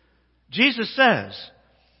 Jesus. Jesus says,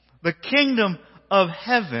 the kingdom of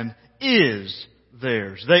heaven is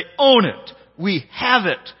theirs. They own it. We have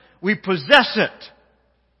it. We possess it.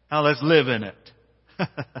 Now let's live in it.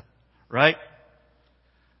 Right?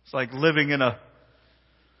 It's like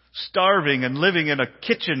starving and living in a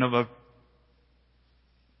kitchen of a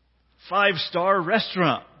 5-star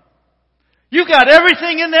restaurant. You got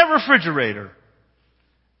everything in that refrigerator.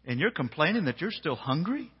 And you're complaining that you're still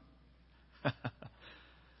hungry?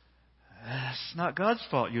 It's not God's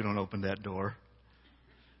fault you don't open that door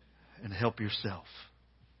and help yourself.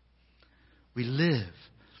 We live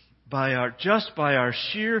by our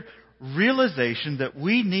sheer realization that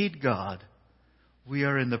we need God. We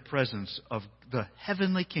are in the presence of the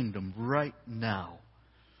heavenly kingdom right now.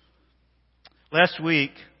 Last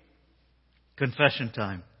week, confession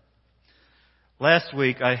time. Last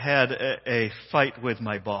week I had a fight with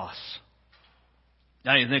my boss.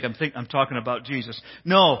 Now you think I'm talking about Jesus.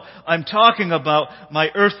 No, I'm talking about my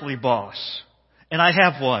earthly boss. And I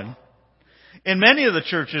have one. In many of the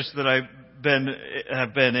churches that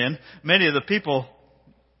have been in, many of the people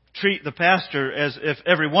treat the pastor as if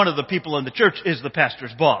every one of the people in the church is the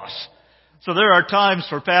pastor's boss. So there are times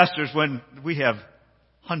for pastors when we have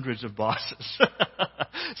hundreds of bosses.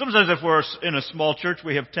 Sometimes if we're in a small church,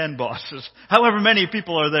 we have 10 bosses. However many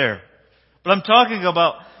people are there. But I'm talking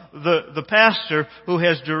about the pastor who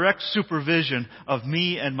has direct supervision of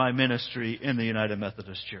me and my ministry in the United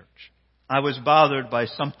Methodist Church. I was bothered by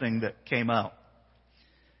something that came out.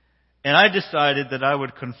 And I decided that I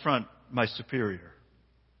would confront my superior.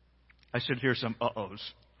 I should hear some uh-ohs.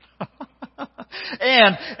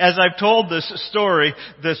 And as I've told this story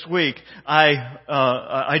this week,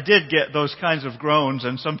 I did get those kinds of groans,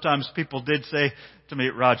 and sometimes people did say to me,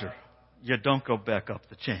 Roger, you don't go back up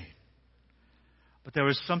the chain. But there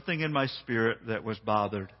was something in my spirit that was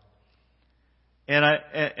bothered. And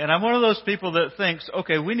I'm one of those people that thinks,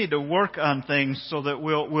 okay, we need to work on things so that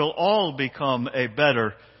we'll all become a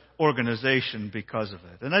better organization because of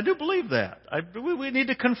it. And I do believe that. We need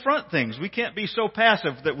to confront things. We can't be so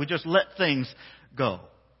passive that we just let things go.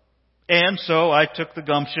 And so I took the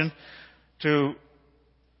gumption to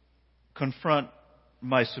confront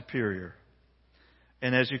my superior.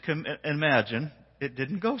 And as you can imagine, it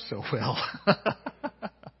didn't go so well.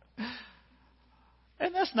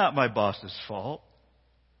 And that's not my boss's fault.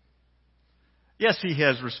 Yes, he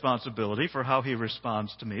has responsibility for how he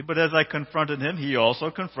responds to me, but as I confronted him, he also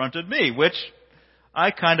confronted me, which I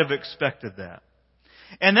kind of expected that.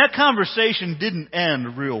 And that conversation didn't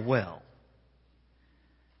end real well.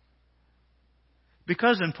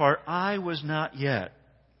 Because in part, I was not yet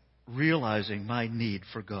realizing my need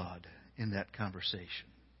for God in that conversation.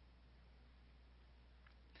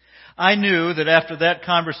 I knew that after that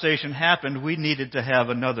conversation happened, we needed to have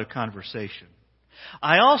another conversation.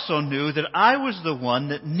 I also knew that I was the one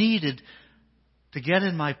that needed to get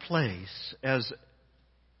in my place as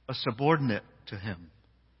a subordinate to him.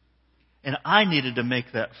 And I needed to make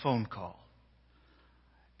that phone call.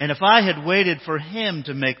 And if I had waited for him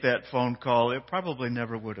to make that phone call, it probably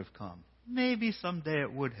never would have come. Maybe someday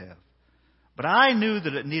it would have. But I knew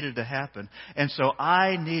that it needed to happen. And so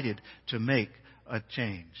I needed to make a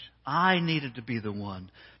change. I needed to be the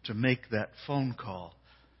one to make that phone call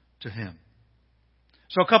to him.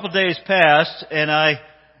 So a couple of days passed, and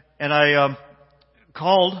I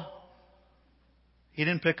called. He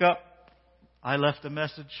didn't pick up. I left a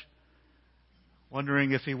message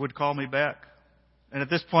wondering if he would call me back. And at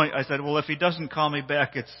this point, I said, well, if he doesn't call me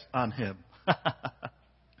back, it's on him.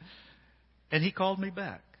 And he called me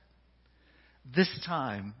back. This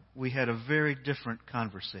time, we had a very different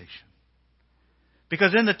conversation.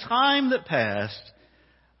 Because in the time that passed,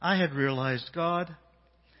 I had realized, God,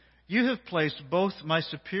 you have placed both my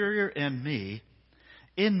superior and me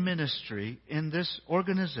in ministry in this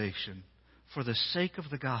organization for the sake of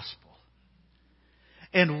the gospel.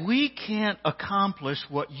 And we can't accomplish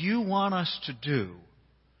what you want us to do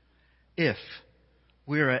if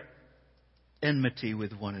we're at enmity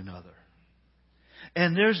with one another.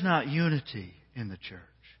 And there's not unity in the church.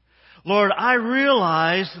 Lord, I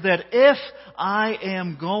realize that if I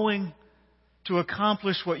am going to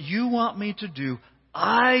accomplish what you want me to do,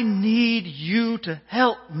 I need you to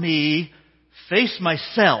help me face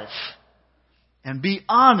myself and be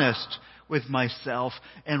honest with myself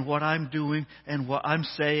and what I'm doing and what I'm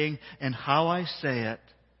saying and how I say it.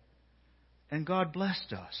 And God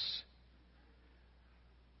blessed us.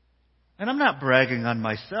 And I'm not bragging on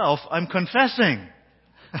myself, I'm confessing.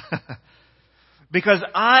 Because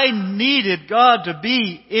I needed God to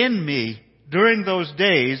be in me during those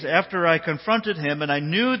days after I confronted him, and I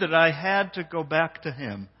knew that I had to go back to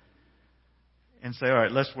him and say, all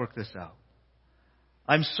right, let's work this out.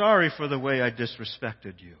 I'm sorry for the way I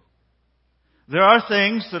disrespected you. There are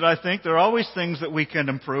things that I think, there are always things that we can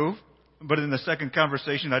improve, but in the second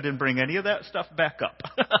conversation, I didn't bring any of that stuff back up.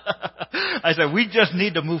 I said, we just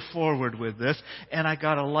need to move forward with this, and I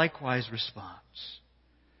got a likewise response.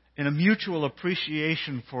 And a mutual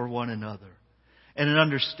appreciation for one another. And an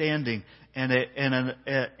understanding and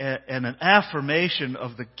an affirmation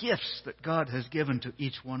of the gifts that God has given to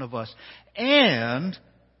each one of us. And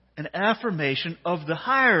an affirmation of the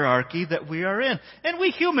hierarchy that we are in. And we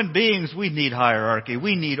human beings, we need hierarchy.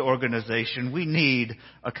 We need organization. We need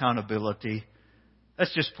accountability.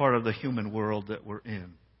 That's just part of the human world that we're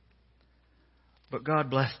in. But God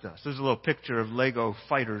blessed us. There's a little picture of Lego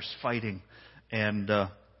fighters fighting. And there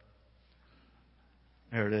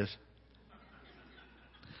it is.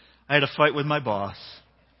 I had a fight with my boss.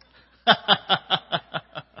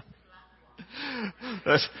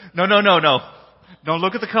 No. Don't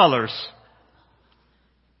look at the colors.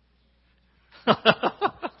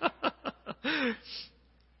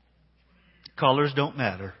 Colors don't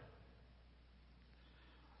matter.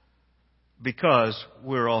 Because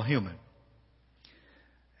we're all human.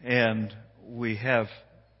 And we have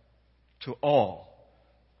to all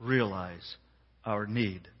realize our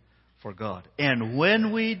need for God. And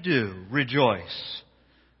when we do, rejoice,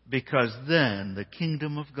 because then the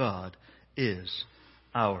kingdom of God is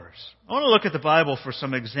ours. I want to look at the Bible for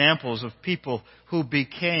some examples of people who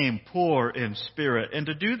became poor in spirit. And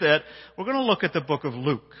to do that, we're going to look at the book of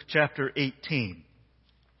Luke, chapter 18.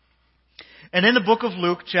 And in the book of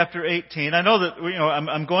Luke, chapter 18, I know that,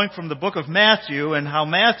 I'm going from the book of Matthew and how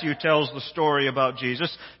Matthew tells the story about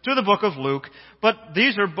Jesus to the book of Luke. But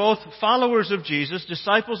these are both followers of Jesus,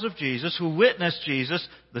 disciples of Jesus, who witnessed Jesus,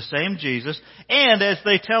 the same Jesus. And as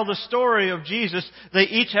they tell the story of Jesus, they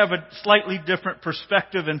each have a slightly different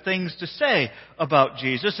perspective and things to say about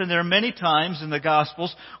Jesus. And there are many times in the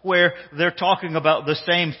Gospels where they're talking about the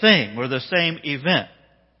same thing or the same event.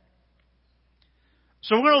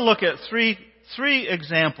 So we're going to look at three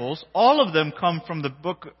examples. All of them come from the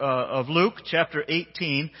book of Luke, chapter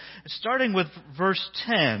 18, starting with verse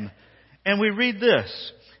 10. And we read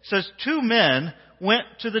this. It says, 2 men went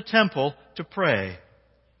to the temple to pray.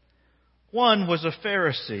 One was a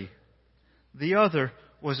Pharisee. The other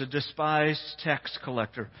was a despised tax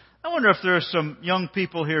collector. I wonder if there are some young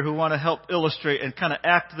people here who want to help illustrate and kind of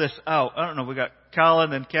act this out. I don't know. We got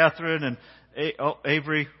Colin and Catherine and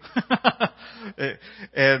Avery.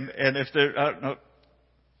 and if there, I don't know.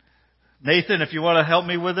 Nathan, if you want to help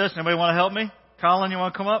me with this, anybody want to help me? Colin, you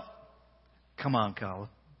want to come up? Come on, Colin.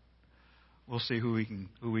 We'll see who we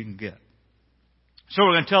can get. So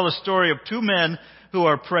we're going to tell the story of 2 men who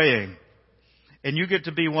are praying. And you get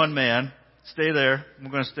to be one man. Stay there.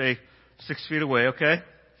 We're going to stay 6 feet away, okay?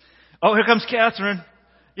 Oh, here comes Catherine.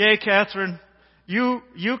 Yay, Catherine. You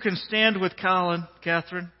can stand with Colin,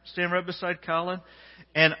 Catherine. Stand right beside Colin.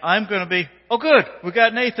 And I'm going to be, oh good, we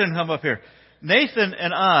got Nathan come up here. Nathan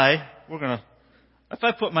and we're going to, if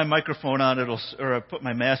I put my microphone on, or I put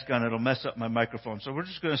my mask on, it'll mess up my microphone. So I'm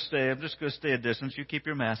just going to stay a distance. You keep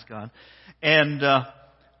your mask on. And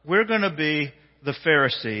we're going to be the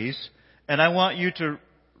Pharisees. And I want you to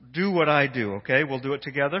do what I do, okay? We'll do it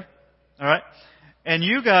together. All right? And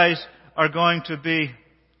you guys are going to be,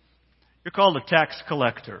 you're called a tax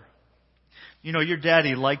collector. You know, your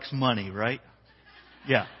daddy likes money, right?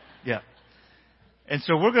 Yeah. And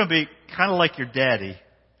so we're going to be kind of like your daddy.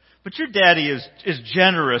 But your daddy is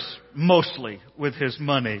generous mostly with his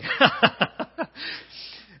money. But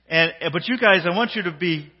you guys, I want you to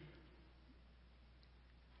be,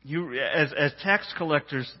 as tax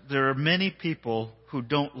collectors, there are many people who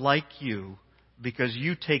don't like you because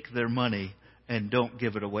you take their money and don't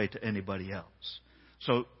give it away to anybody else.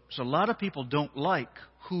 So a lot of people don't like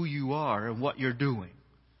who you are and what you're doing.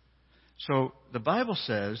 So the Bible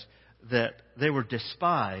says that they were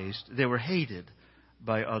despised, they were hated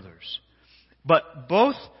by others. But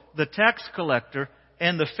both the tax collector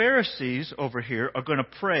and the Pharisees over here are going to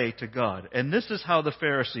pray to God. And this is how the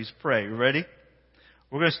Pharisees pray. You ready?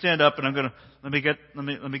 We're going to stand up and I'm going to, let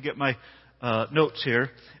me get my notes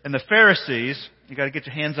here. And the Pharisees, you got to get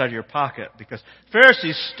your hands out of your pocket because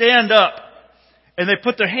Pharisees stand up and they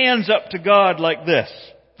put their hands up to God like this.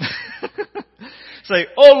 Say,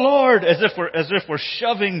 "Oh Lord," as if we're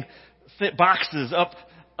shoving boxes up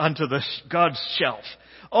onto God's shelf.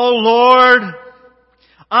 "Oh Lord,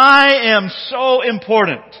 I am so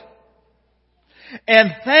important.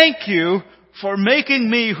 And thank you for making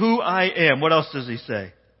me who I am." What else does he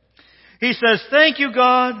say? He says, "Thank you,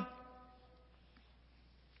 God,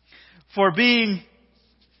 for being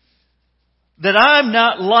that I'm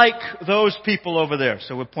not like those people over there."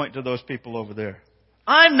 So we point to those people over there.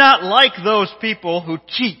 "I'm not like those people who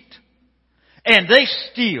cheat and they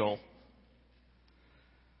steal.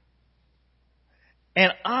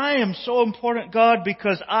 And I am so important, God,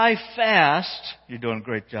 because I fast." You're doing a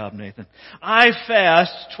great job, Nathan. "I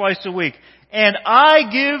fast twice a week. And I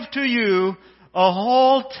give to you a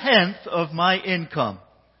whole 10th of my income."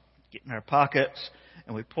 Get in our pockets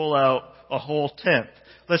and we pull out a whole 10th.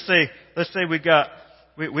 Let's say we got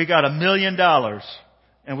 $1 million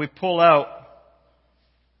and we pull out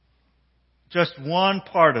just one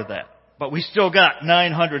part of that. But we still got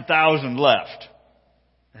 900,000 left.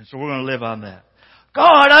 And so we're going to live on that.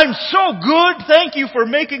 "God, I'm so good. Thank you for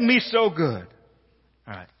making me so good."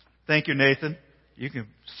 Thank you, Nathan. You can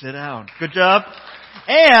sit down. Good job.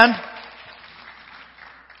 And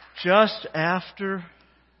just after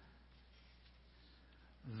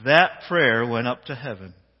that prayer went up to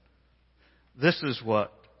heaven, this is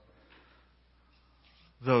what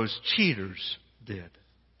those cheaters did.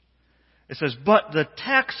 It says, but the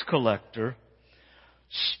tax collector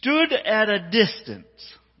stood at a distance.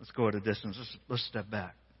 Let's go at a distance. Let's step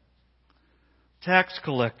back. Tax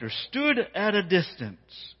collector stood at a distance,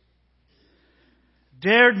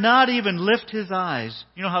 dared not even lift his eyes.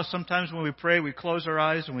 You know how sometimes when we pray we close our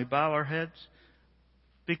eyes and we bow our heads?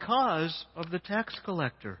 Because of the tax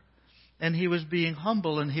collector. And he was being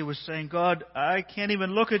humble and he was saying, God, I can't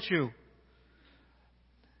even look at you.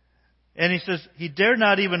 And he says, he dared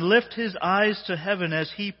not even lift his eyes to heaven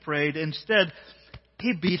as he prayed. Instead,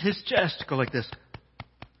 he beat his chest. Go like this.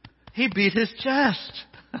 He beat his chest.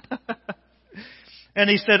 And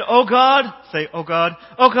he said, oh God, say, oh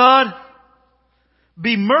God,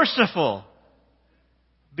 be merciful.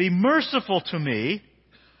 Be merciful to me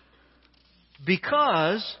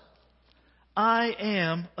because I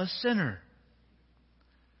am a sinner.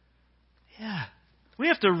 Yeah. We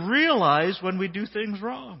have to realize when we do things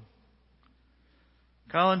wrong.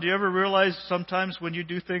 Colin, do you ever realize sometimes when you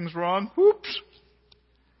do things wrong? Whoops.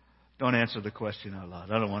 Don't answer the question out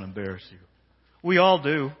loud. I don't want to embarrass you. We all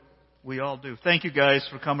do. We all do. Thank you guys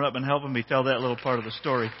for coming up and helping me tell that little part of the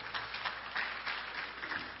story.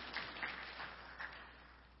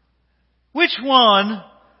 Which one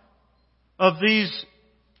of these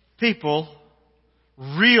people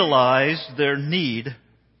realized their need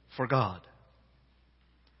for God?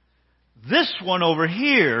 This one over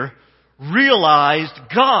here realized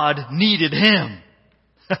God needed him.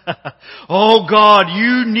 Oh God,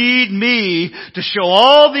 you need me to show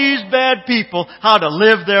all these bad people how to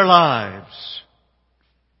live their lives.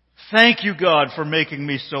 Thank you, God, for making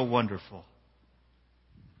me so wonderful.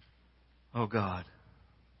 Oh God,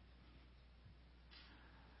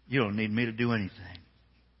 you don't need me to do anything.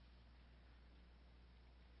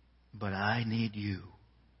 But I need you.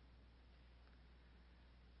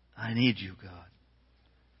 I need you, God.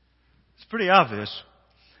 It's pretty obvious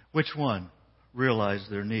which one realized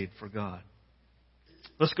their need for God.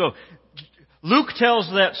 Let's go. Luke tells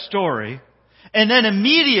that story, and then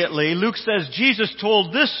immediately Luke says Jesus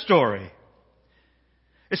told this story.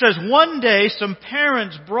 It says, one day some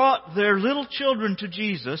parents brought their little children to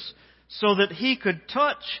Jesus so that he could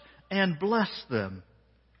touch and bless them.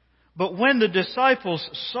 But when the disciples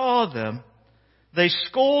saw them, they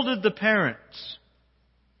scolded the parents.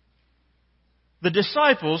 The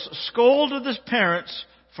disciples scolded the parents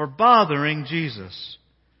for bothering Jesus.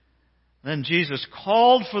 Then Jesus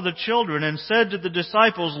called for the children and said to the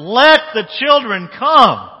disciples, let the children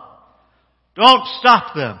come. Don't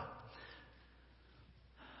stop them.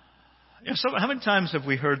 How many times have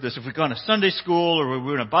we heard this? If we've gone to Sunday school or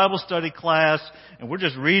we're in a Bible study class and we're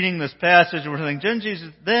just reading this passage and we're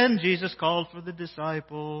thinking, then Jesus called for the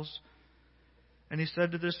disciples. And he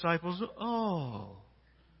said to the disciples, oh,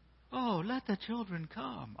 let the children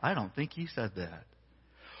come. I don't think he said that.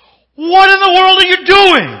 What in the world are you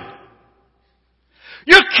doing?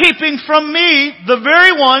 You're keeping from me the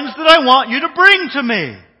very ones that I want you to bring to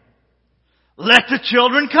me. Let the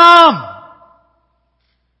children come.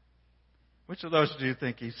 Which of those do you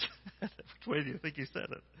think he said? Which way do you think he said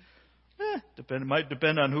it? It might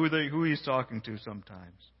depend on who he's talking to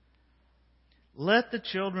sometimes. Let the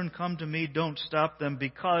children come to me, don't stop them,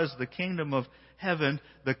 because the kingdom of heaven,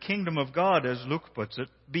 the kingdom of God, as Luke puts it,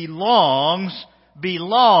 belongs.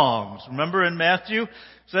 Remember in Matthew? It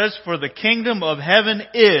says, for the kingdom of heaven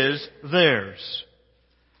is theirs.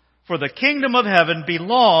 For the kingdom of heaven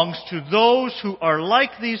belongs to those who are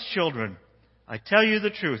like these children. I tell you the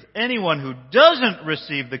truth, anyone who doesn't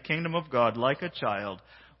receive the kingdom of God like a child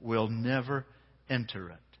will never enter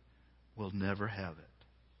it, will never have it.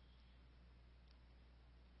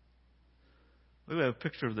 We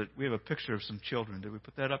have a picture of some children. Did we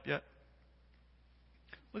put that up yet?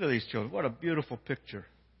 Look at these children. What a beautiful picture.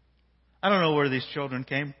 I don't know where these children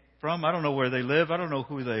came from. I don't know where they live. I don't know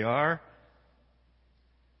who they are.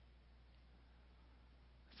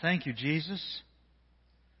 Thank you, Jesus.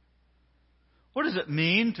 What does it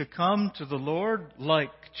mean to come to the Lord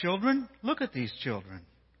like children? Look at these children.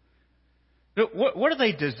 What are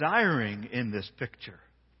they desiring in this picture?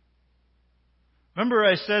 Remember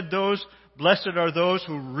I said blessed are those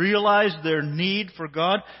who realize their need for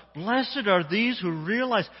God. Blessed are these who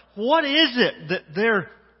realize what is it that they're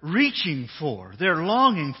reaching for, they're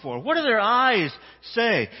longing for. What do their eyes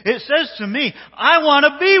say? It says to me, I want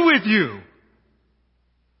to be with you.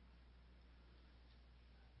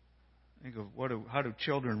 Think of how do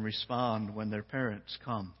children respond when their parents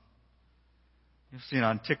come? You've seen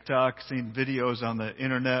on TikTok, seen videos on the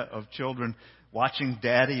internet of children watching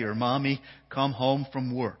daddy or mommy come home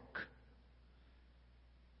from work.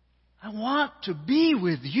 I want to be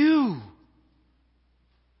with you.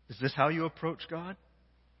 Is this how you approach God?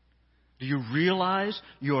 Do you realize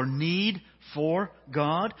your need for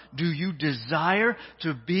God? Do you desire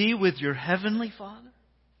to be with your Heavenly Father?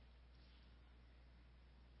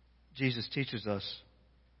 Jesus teaches us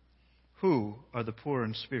who are the poor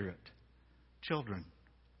in spirit. Children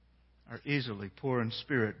are easily poor in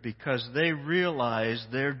spirit because they realize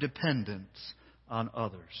their dependence on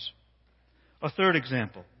others. A third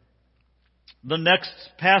example. The next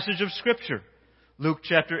passage of Scripture. Luke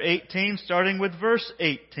chapter 18, starting with verse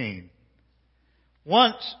 18.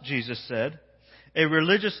 Once, Jesus said, a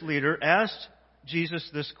religious leader asked Jesus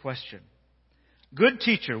this question. Good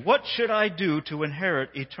teacher, what should I do to inherit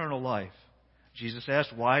eternal life? Jesus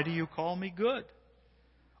asked, why do you call me good?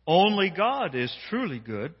 Only God is truly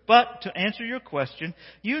good. But to answer your question,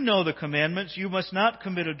 you know the commandments. You must not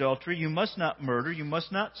commit adultery. You must not murder. You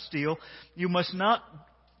must not steal. You must not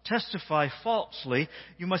testify falsely.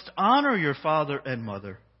 You must honor your father and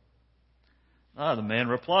mother. The man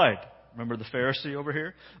replied. Remember the Pharisee over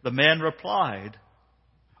here? The man replied,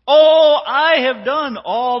 oh, I have done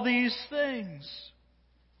all these things.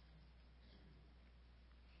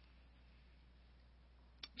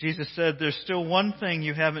 Jesus said, there's still one thing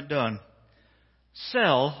you haven't done.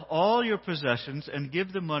 Sell all your possessions and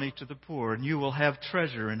give the money to the poor, and you will have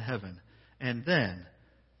treasure in heaven. And then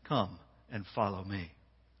come and follow me.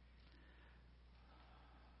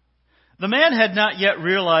 The man had not yet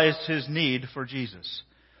realized his need for Jesus.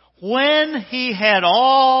 When he had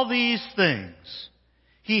all these things,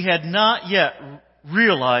 he had not yet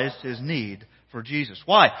realized his need for Jesus.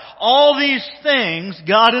 Why? All these things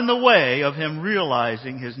got in the way of him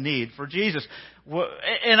realizing his need for Jesus.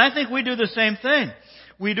 And I think we do the same thing.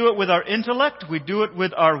 We do it with our intellect. We do it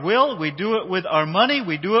with our will. We do it with our money.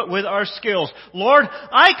 We do it with our skills. Lord,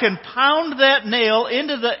 I can pound that nail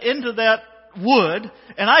into that wood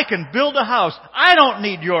and I can build a house. I don't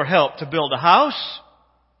need your help to build a house.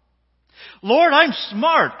 Lord, I'm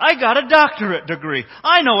smart. I got a doctorate degree.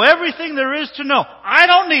 I know everything there is to know. I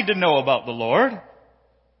don't need to know about the Lord.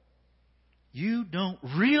 You don't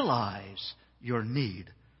realize your need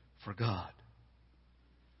for God.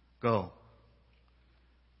 Go.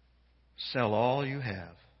 Sell all you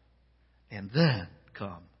have. And then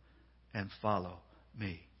come and follow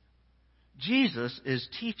me. Jesus is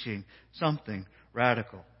teaching something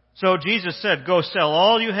radical. So Jesus said, go sell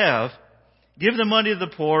all you have. Give the money to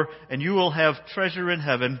the poor, and you will have treasure in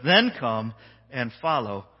heaven. Then come and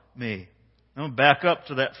follow me. I'm going to back up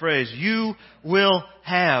to that phrase. You will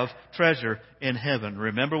have treasure in heaven.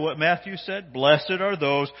 Remember what Matthew said? Blessed are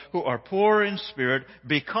those who are poor in spirit,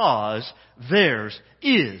 because theirs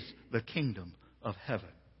is the kingdom of heaven.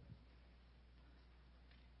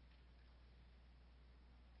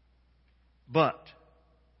 But,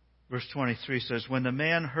 verse 23 says, when the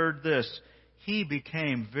man heard this, he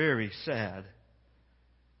became very sad,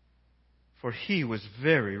 for he was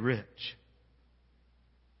very rich.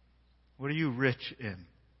 What are you rich in?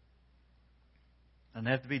 Doesn't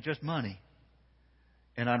have to be just money.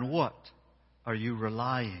 And on what are you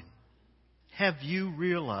relying? Have you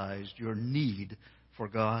realized your need for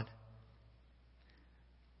God?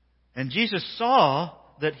 And Jesus saw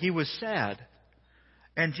that he was sad.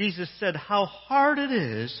 And Jesus said how hard it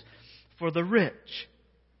is for the rich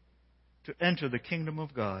to enter the kingdom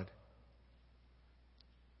of God.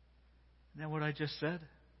 Isn't that what I just said?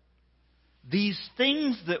 These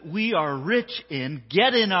things that we are rich in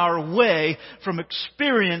get in our way from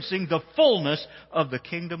experiencing the fullness of the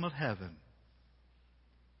kingdom of heaven.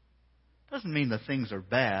 Doesn't mean that things are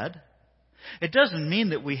bad. It doesn't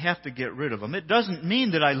mean that we have to get rid of them. It doesn't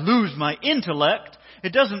mean that I lose my intellect.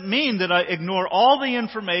 It doesn't mean that I ignore all the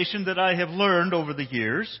information that I have learned over the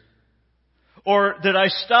years. Or that I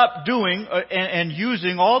stop doing and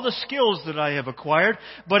using all the skills that I have acquired.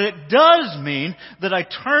 But it does mean that I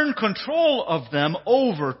turn control of them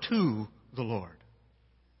over to the Lord.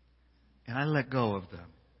 And I let go of them.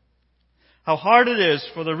 How hard it is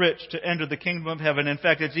for the rich to enter the kingdom of heaven. In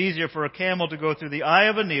fact, it's easier for a camel to go through the eye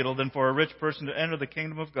of a needle than for a rich person to enter the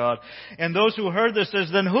kingdom of God. And those who heard this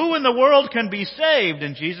says, then who in the world can be saved?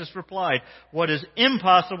 And Jesus replied, what is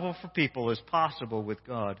impossible for people is possible with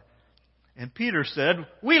God. And Peter said,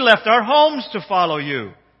 we left our homes to follow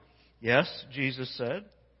you. Yes, Jesus said,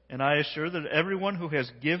 and I assure that everyone who has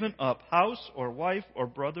given up house or wife or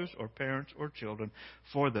brothers or parents or children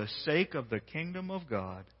for the sake of the kingdom of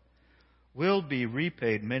God will be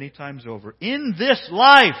repaid many times over in this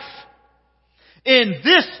life. In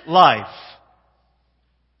this life.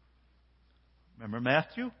 Remember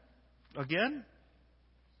Matthew again?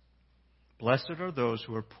 Blessed are those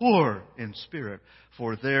who are poor in spirit,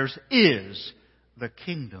 for theirs is the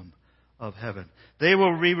kingdom of heaven. They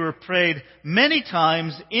will be repaid many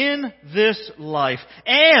times in this life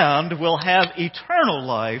and will have eternal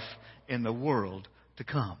life in the world to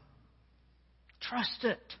come. Trust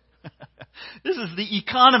it. This is the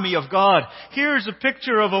economy of God. Here's a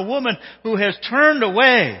picture of a woman who has turned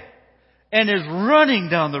away and is running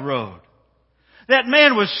down the road. That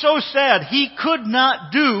man was so sad he could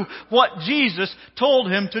not do what Jesus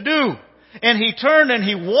told him to do. And he turned and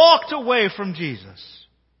he walked away from Jesus.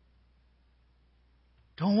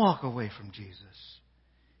 Don't walk away from Jesus.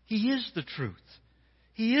 He is the truth.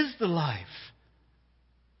 He is the life.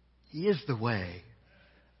 He is the way.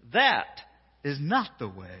 That is not the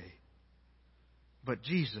way. But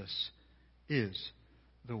Jesus is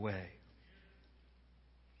the way.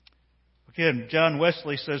 Again, John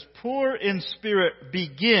Wesley says, poor in spirit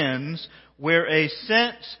begins where a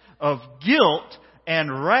sense of guilt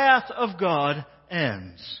and wrath of God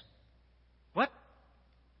ends. What?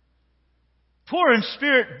 Poor in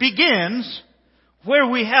spirit begins where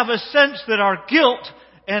we have a sense that our guilt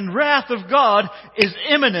and wrath of God is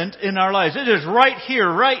imminent in our lives. It is right here,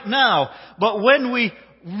 right now. But when we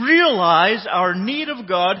realize our need of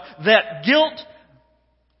God, that guilt,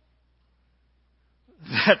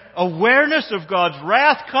 that awareness of God's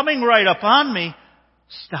wrath coming right upon me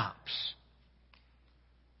stops.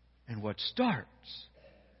 And what starts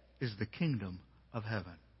is the kingdom of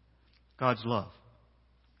heaven. God's love.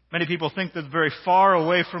 Many people think they're very far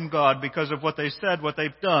away from God because of what they said, what they've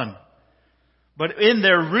done. But in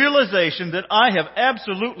their realization that I have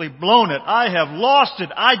absolutely blown it, I have lost it,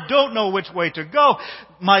 I don't know which way to go,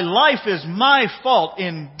 my life is my fault,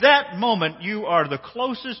 in that moment you are the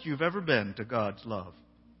closest you've ever been to God's love.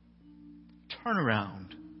 Turn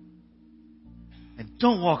around and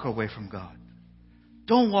don't walk away from God.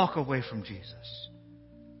 Don't walk away from Jesus.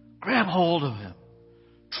 Grab hold of Him.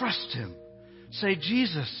 Trust Him. Say,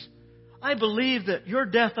 Jesus, I believe that your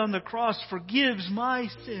death on the cross forgives my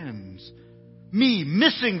sins. Me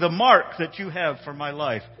missing the mark that you have for my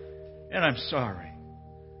life. And I'm sorry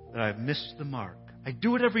that I've missed the mark. I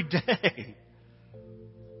do it every day.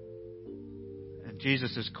 And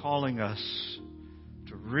Jesus is calling us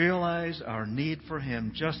to realize our need for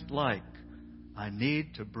Him, just like I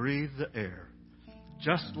need to breathe the air.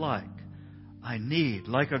 Just like I need,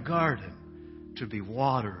 like a garden, to be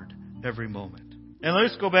watered every moment. And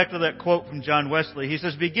let's go back to that quote from John Wesley. He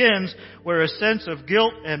says, begins where a sense of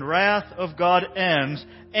guilt and wrath of God ends,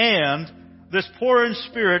 and this poor in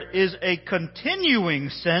spirit is a continuing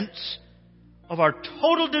sense of our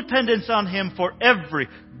total dependence on Him for every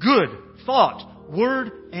good thought,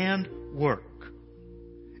 word, and work.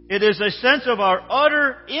 It is a sense of our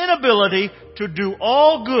utter inability to do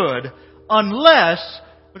all good unless,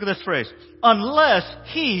 look at this phrase, unless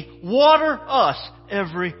He water us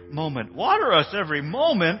every moment. Water us every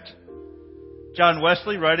moment? John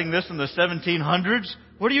Wesley, writing this in the 1700s,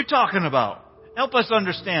 what are you talking about? Help us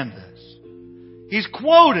understand this. He's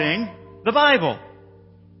quoting the Bible.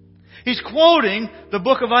 He's quoting the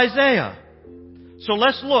book of Isaiah. So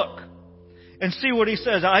let's look and see what he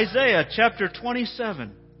says. Isaiah chapter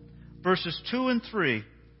 27, verses 2 and 3.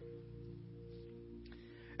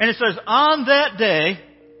 And it says, on that day,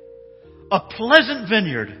 a pleasant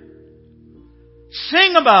vineyard.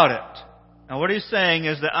 Sing about it. Now what he's saying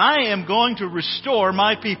is that I am going to restore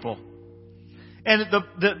my people. And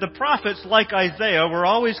the prophets like Isaiah were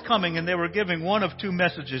always coming and they were giving one of two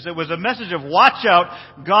messages. It was a message of watch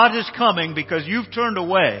out, God is coming because you've turned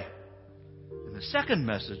away. And the second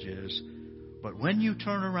message is, but when you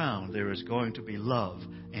turn around, there is going to be love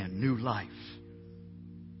and new life.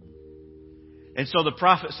 And so the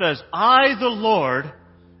prophet says, I, the Lord,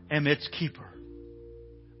 am its keeper.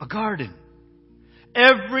 A garden.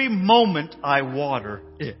 Every moment I water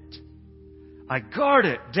it. I guard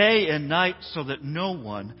it day and night so that no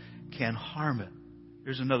one can harm it.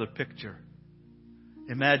 Here's another picture.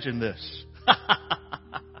 Imagine this.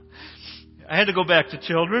 I had to go back to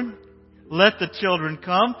children. Let the children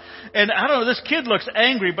come. And I don't know, this kid looks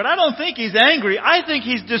angry, but I don't think he's angry. I think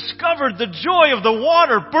he's discovered the joy of the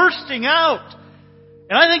water bursting out.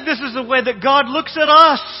 And I think this is the way that God looks at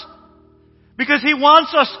us. Because He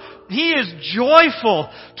wants us, He is joyful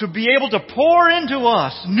to be able to pour into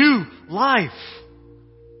us new life.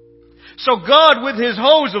 So God, with His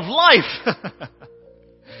hose of life,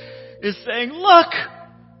 is saying, look,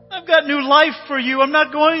 I've got new life for you. I'm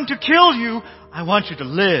not going to kill you. I want you to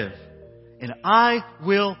live. And I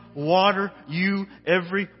will water you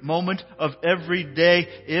every moment of every day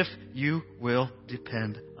if you will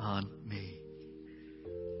depend on me.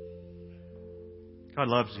 God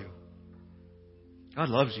loves you. God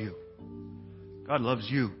loves you. God loves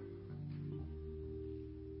you.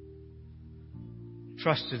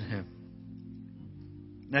 Trust in Him.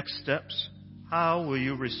 Next steps. How will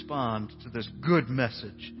you respond to this good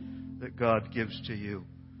message that God gives to you?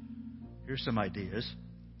 Here's some ideas.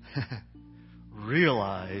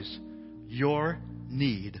 Realize your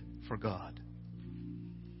need for God.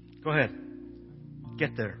 Go ahead.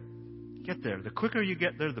 Get there. Get there. The quicker you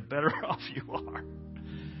get there, the better off you are.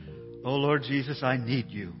 Oh, Lord Jesus, I need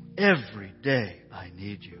you. Every day I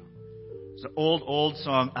need you. It's an old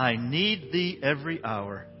song. I need thee every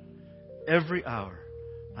hour. Every hour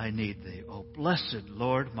I need thee. Oh, blessed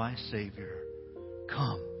Lord, my Savior,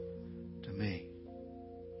 come to me.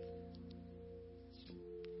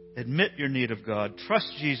 Admit your need of God.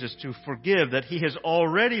 Trust Jesus to forgive, that He has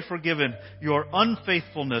already forgiven your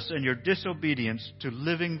unfaithfulness and your disobedience to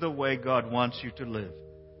living the way God wants you to live.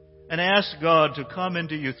 And ask God to come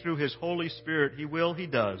into you through His Holy Spirit. He will, He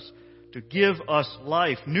does. To give us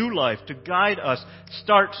life, new life, to guide us.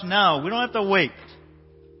 Starts now. We don't have to wait.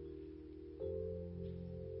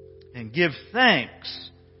 And give thanks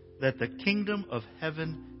that the kingdom of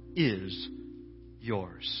heaven is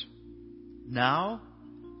yours. Now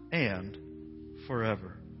and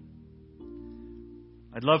forever.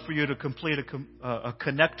 I'd love for you to complete a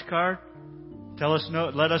connect card.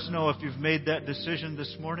 Let us know if you've made that decision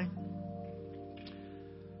this morning.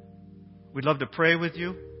 We'd love to pray with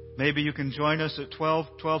you. Maybe you can join us at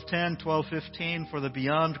 12:10, 12:15 for the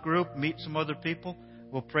Beyond group. Meet some other people.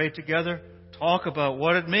 We'll pray together. Talk about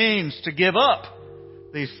what it means to give up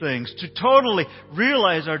these things, to totally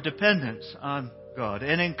realize our dependence on God,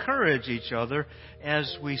 and encourage each other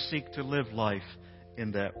as we seek to live life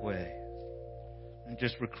in that way. And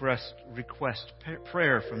just request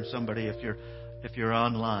prayer from somebody if you're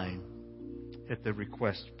online. Hit the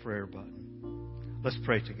request prayer button. Let's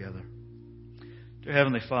pray together. Dear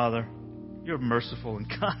Heavenly Father, you're merciful and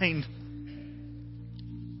kind.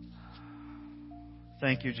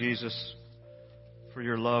 Thank you, Jesus, for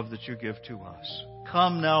your love that you give to us.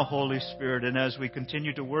 Come now, Holy Spirit, and as we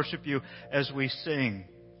continue to worship you, as we sing,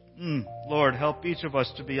 Lord, help each of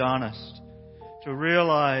us to be honest, to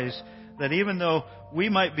realize that even though we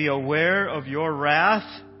might be aware of your wrath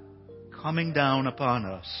coming down upon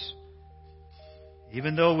us,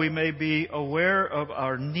 even though we may be aware of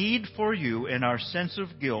our need for you and our sense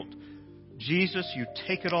of guilt, Jesus, you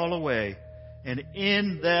take it all away, and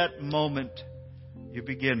in that moment, you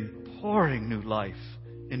begin pouring new life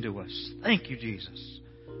into us. Thank you, Jesus,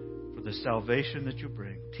 for the salvation that you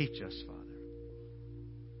bring. Teach us, Father.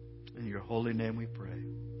 In your holy name we pray.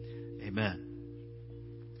 Amen.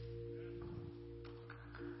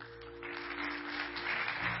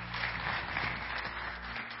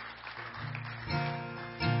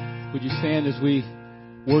 Would you stand as we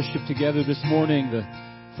worship together this morning? The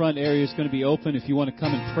front area is going to be open if you want to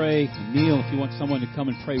come and pray, and kneel if you want someone to come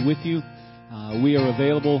and pray with you. We are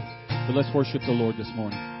available, but let's worship the Lord this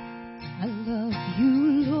morning. I love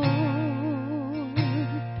you, Lord.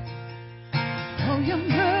 Oh, your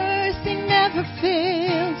mercy never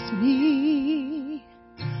fails me.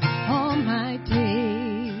 All my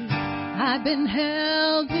days I've been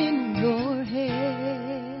held in your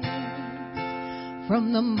hand.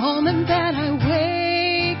 From the moment that I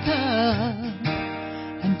wake up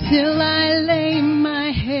until I lay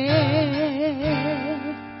my head,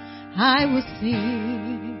 I will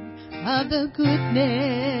sing of the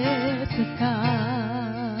goodness of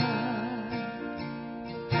God.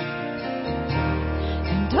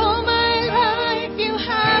 And all my life you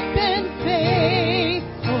have been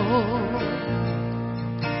faithful.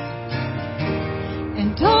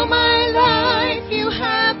 And all my life you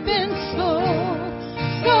have been so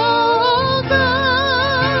good.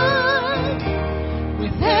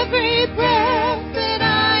 With every breath that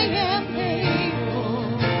I am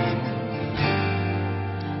able,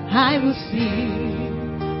 I will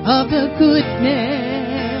sing of the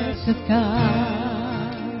goodness of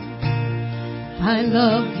God. I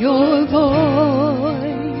love your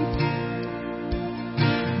voice.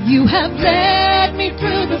 You have led me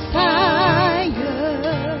through the fire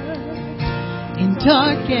in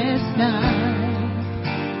darkest night.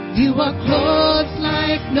 You are close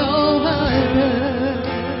like no other.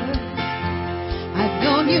 I've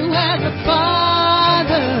known you as a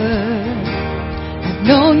father.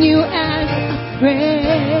 Known you as a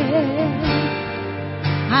friend.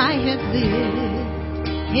 I have lived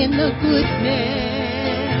in the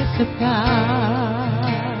goodness of God.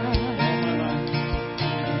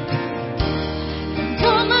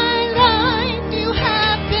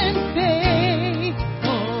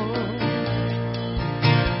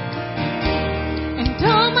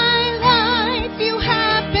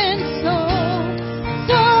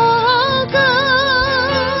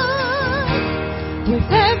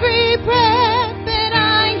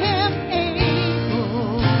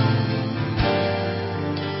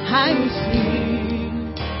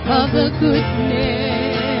 of the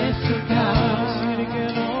goodness of God. Sing it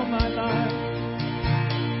again all my life.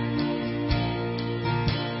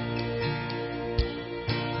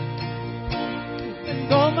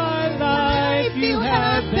 And all my life you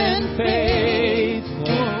have been faithful.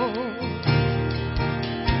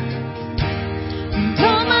 And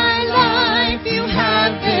all my life you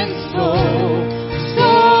have been so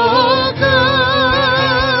good.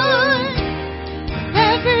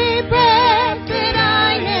 Every breath that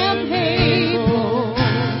I am able,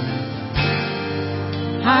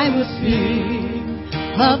 I will sing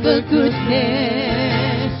of the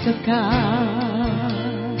goodness of God.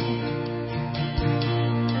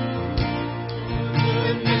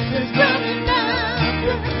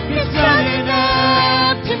 It's running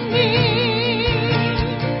after me.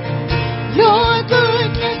 Your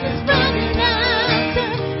goodness is running after,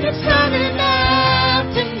 it's running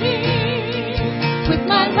after me. With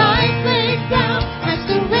my life laid down, I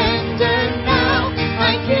surrender now.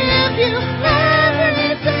 I give you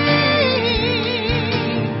everything.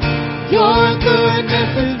 Your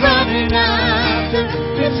goodness is running after,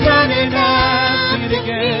 it's running after Sing it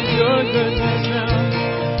again. Your goodness now.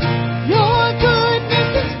 Your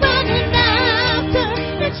goodness is running after,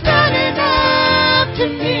 it's running after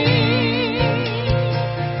me.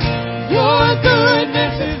 Your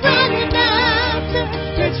goodness is running after,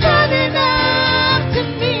 it's running after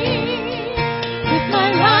me. With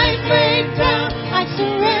my life laid down, I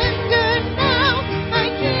surrender now.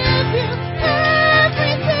 I give you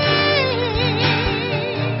everything.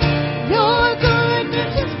 Your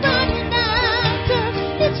goodness is running after,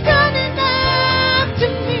 it's running after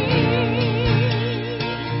me.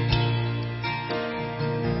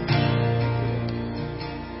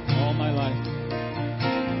 All my life.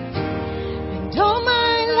 And all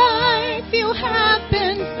my life you have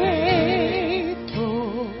been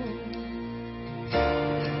faithful.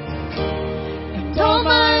 And all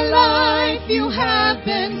my life you have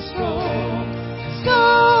been so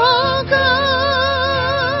good.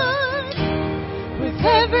 With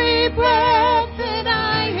every breath that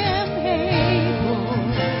I am able,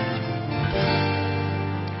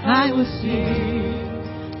 I will sing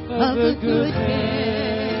of the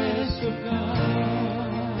goodness of God.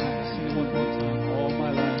 Sing it one more time. All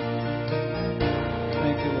my life.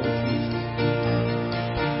 Thank you, Lord Jesus.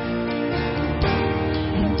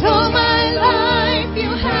 And all my life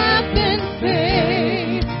you have been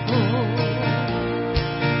faithful.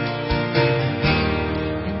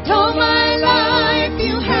 And all my life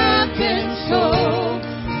you have been so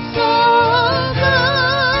good.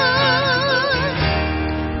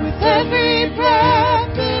 With every breath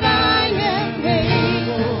that I am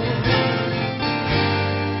able,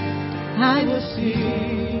 I will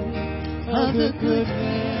sing of the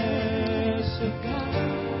goodness of God.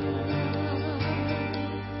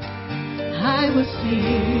 I will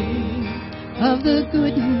sing of the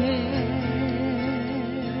goodness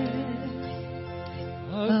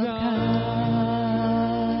of God.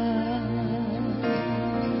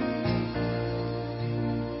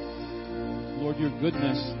 Lord, your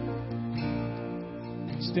goodness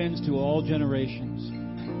extends to all generations.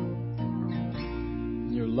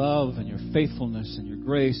 And your love and your faithfulness and your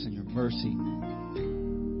grace and your mercy.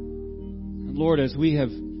 And Lord, as we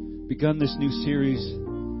have begun this new series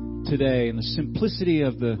today in the simplicity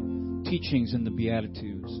of the teachings and the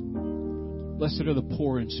Beatitudes, blessed are the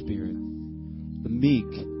poor in spirit, the meek,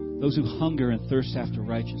 those who hunger and thirst after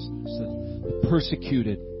righteousness, the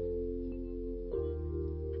persecuted.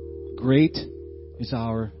 Great is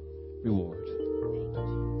our reward.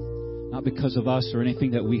 Not because of us or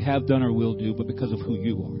anything that we have done or will do, but because of who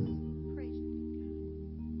you are.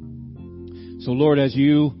 So, Lord, as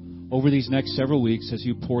you, over these next several weeks, as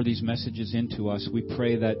you pour these messages into us, we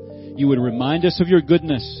pray that you would remind us of your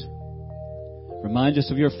goodness, remind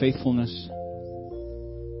us of your faithfulness,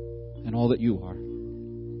 and all that you are.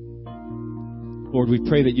 Lord, we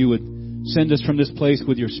pray that you would send us from this place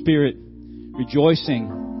with your Spirit, rejoicing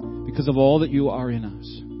because of all that you are in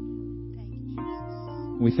us.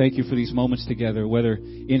 We thank you for these moments together, whether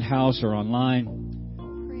in-house or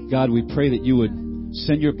online. God, we pray that you would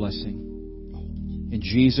send your blessing in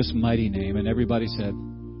Jesus' mighty name. And everybody said,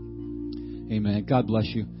 amen. God bless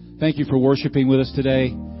you. Thank you for worshiping with us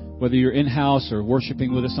today, whether you're in-house or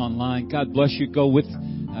worshiping with us online. God bless you. Go with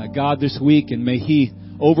God this week, and may He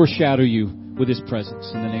overshadow you with His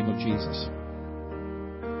presence in the name of Jesus.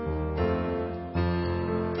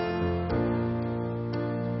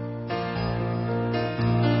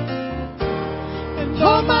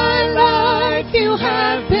 All my life you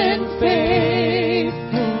have been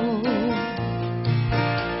faithful.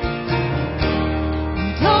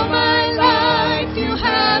 And all my life you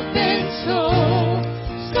have been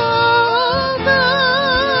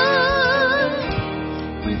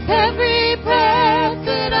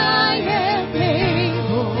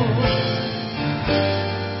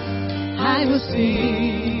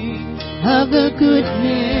of the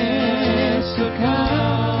goodness of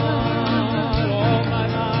God.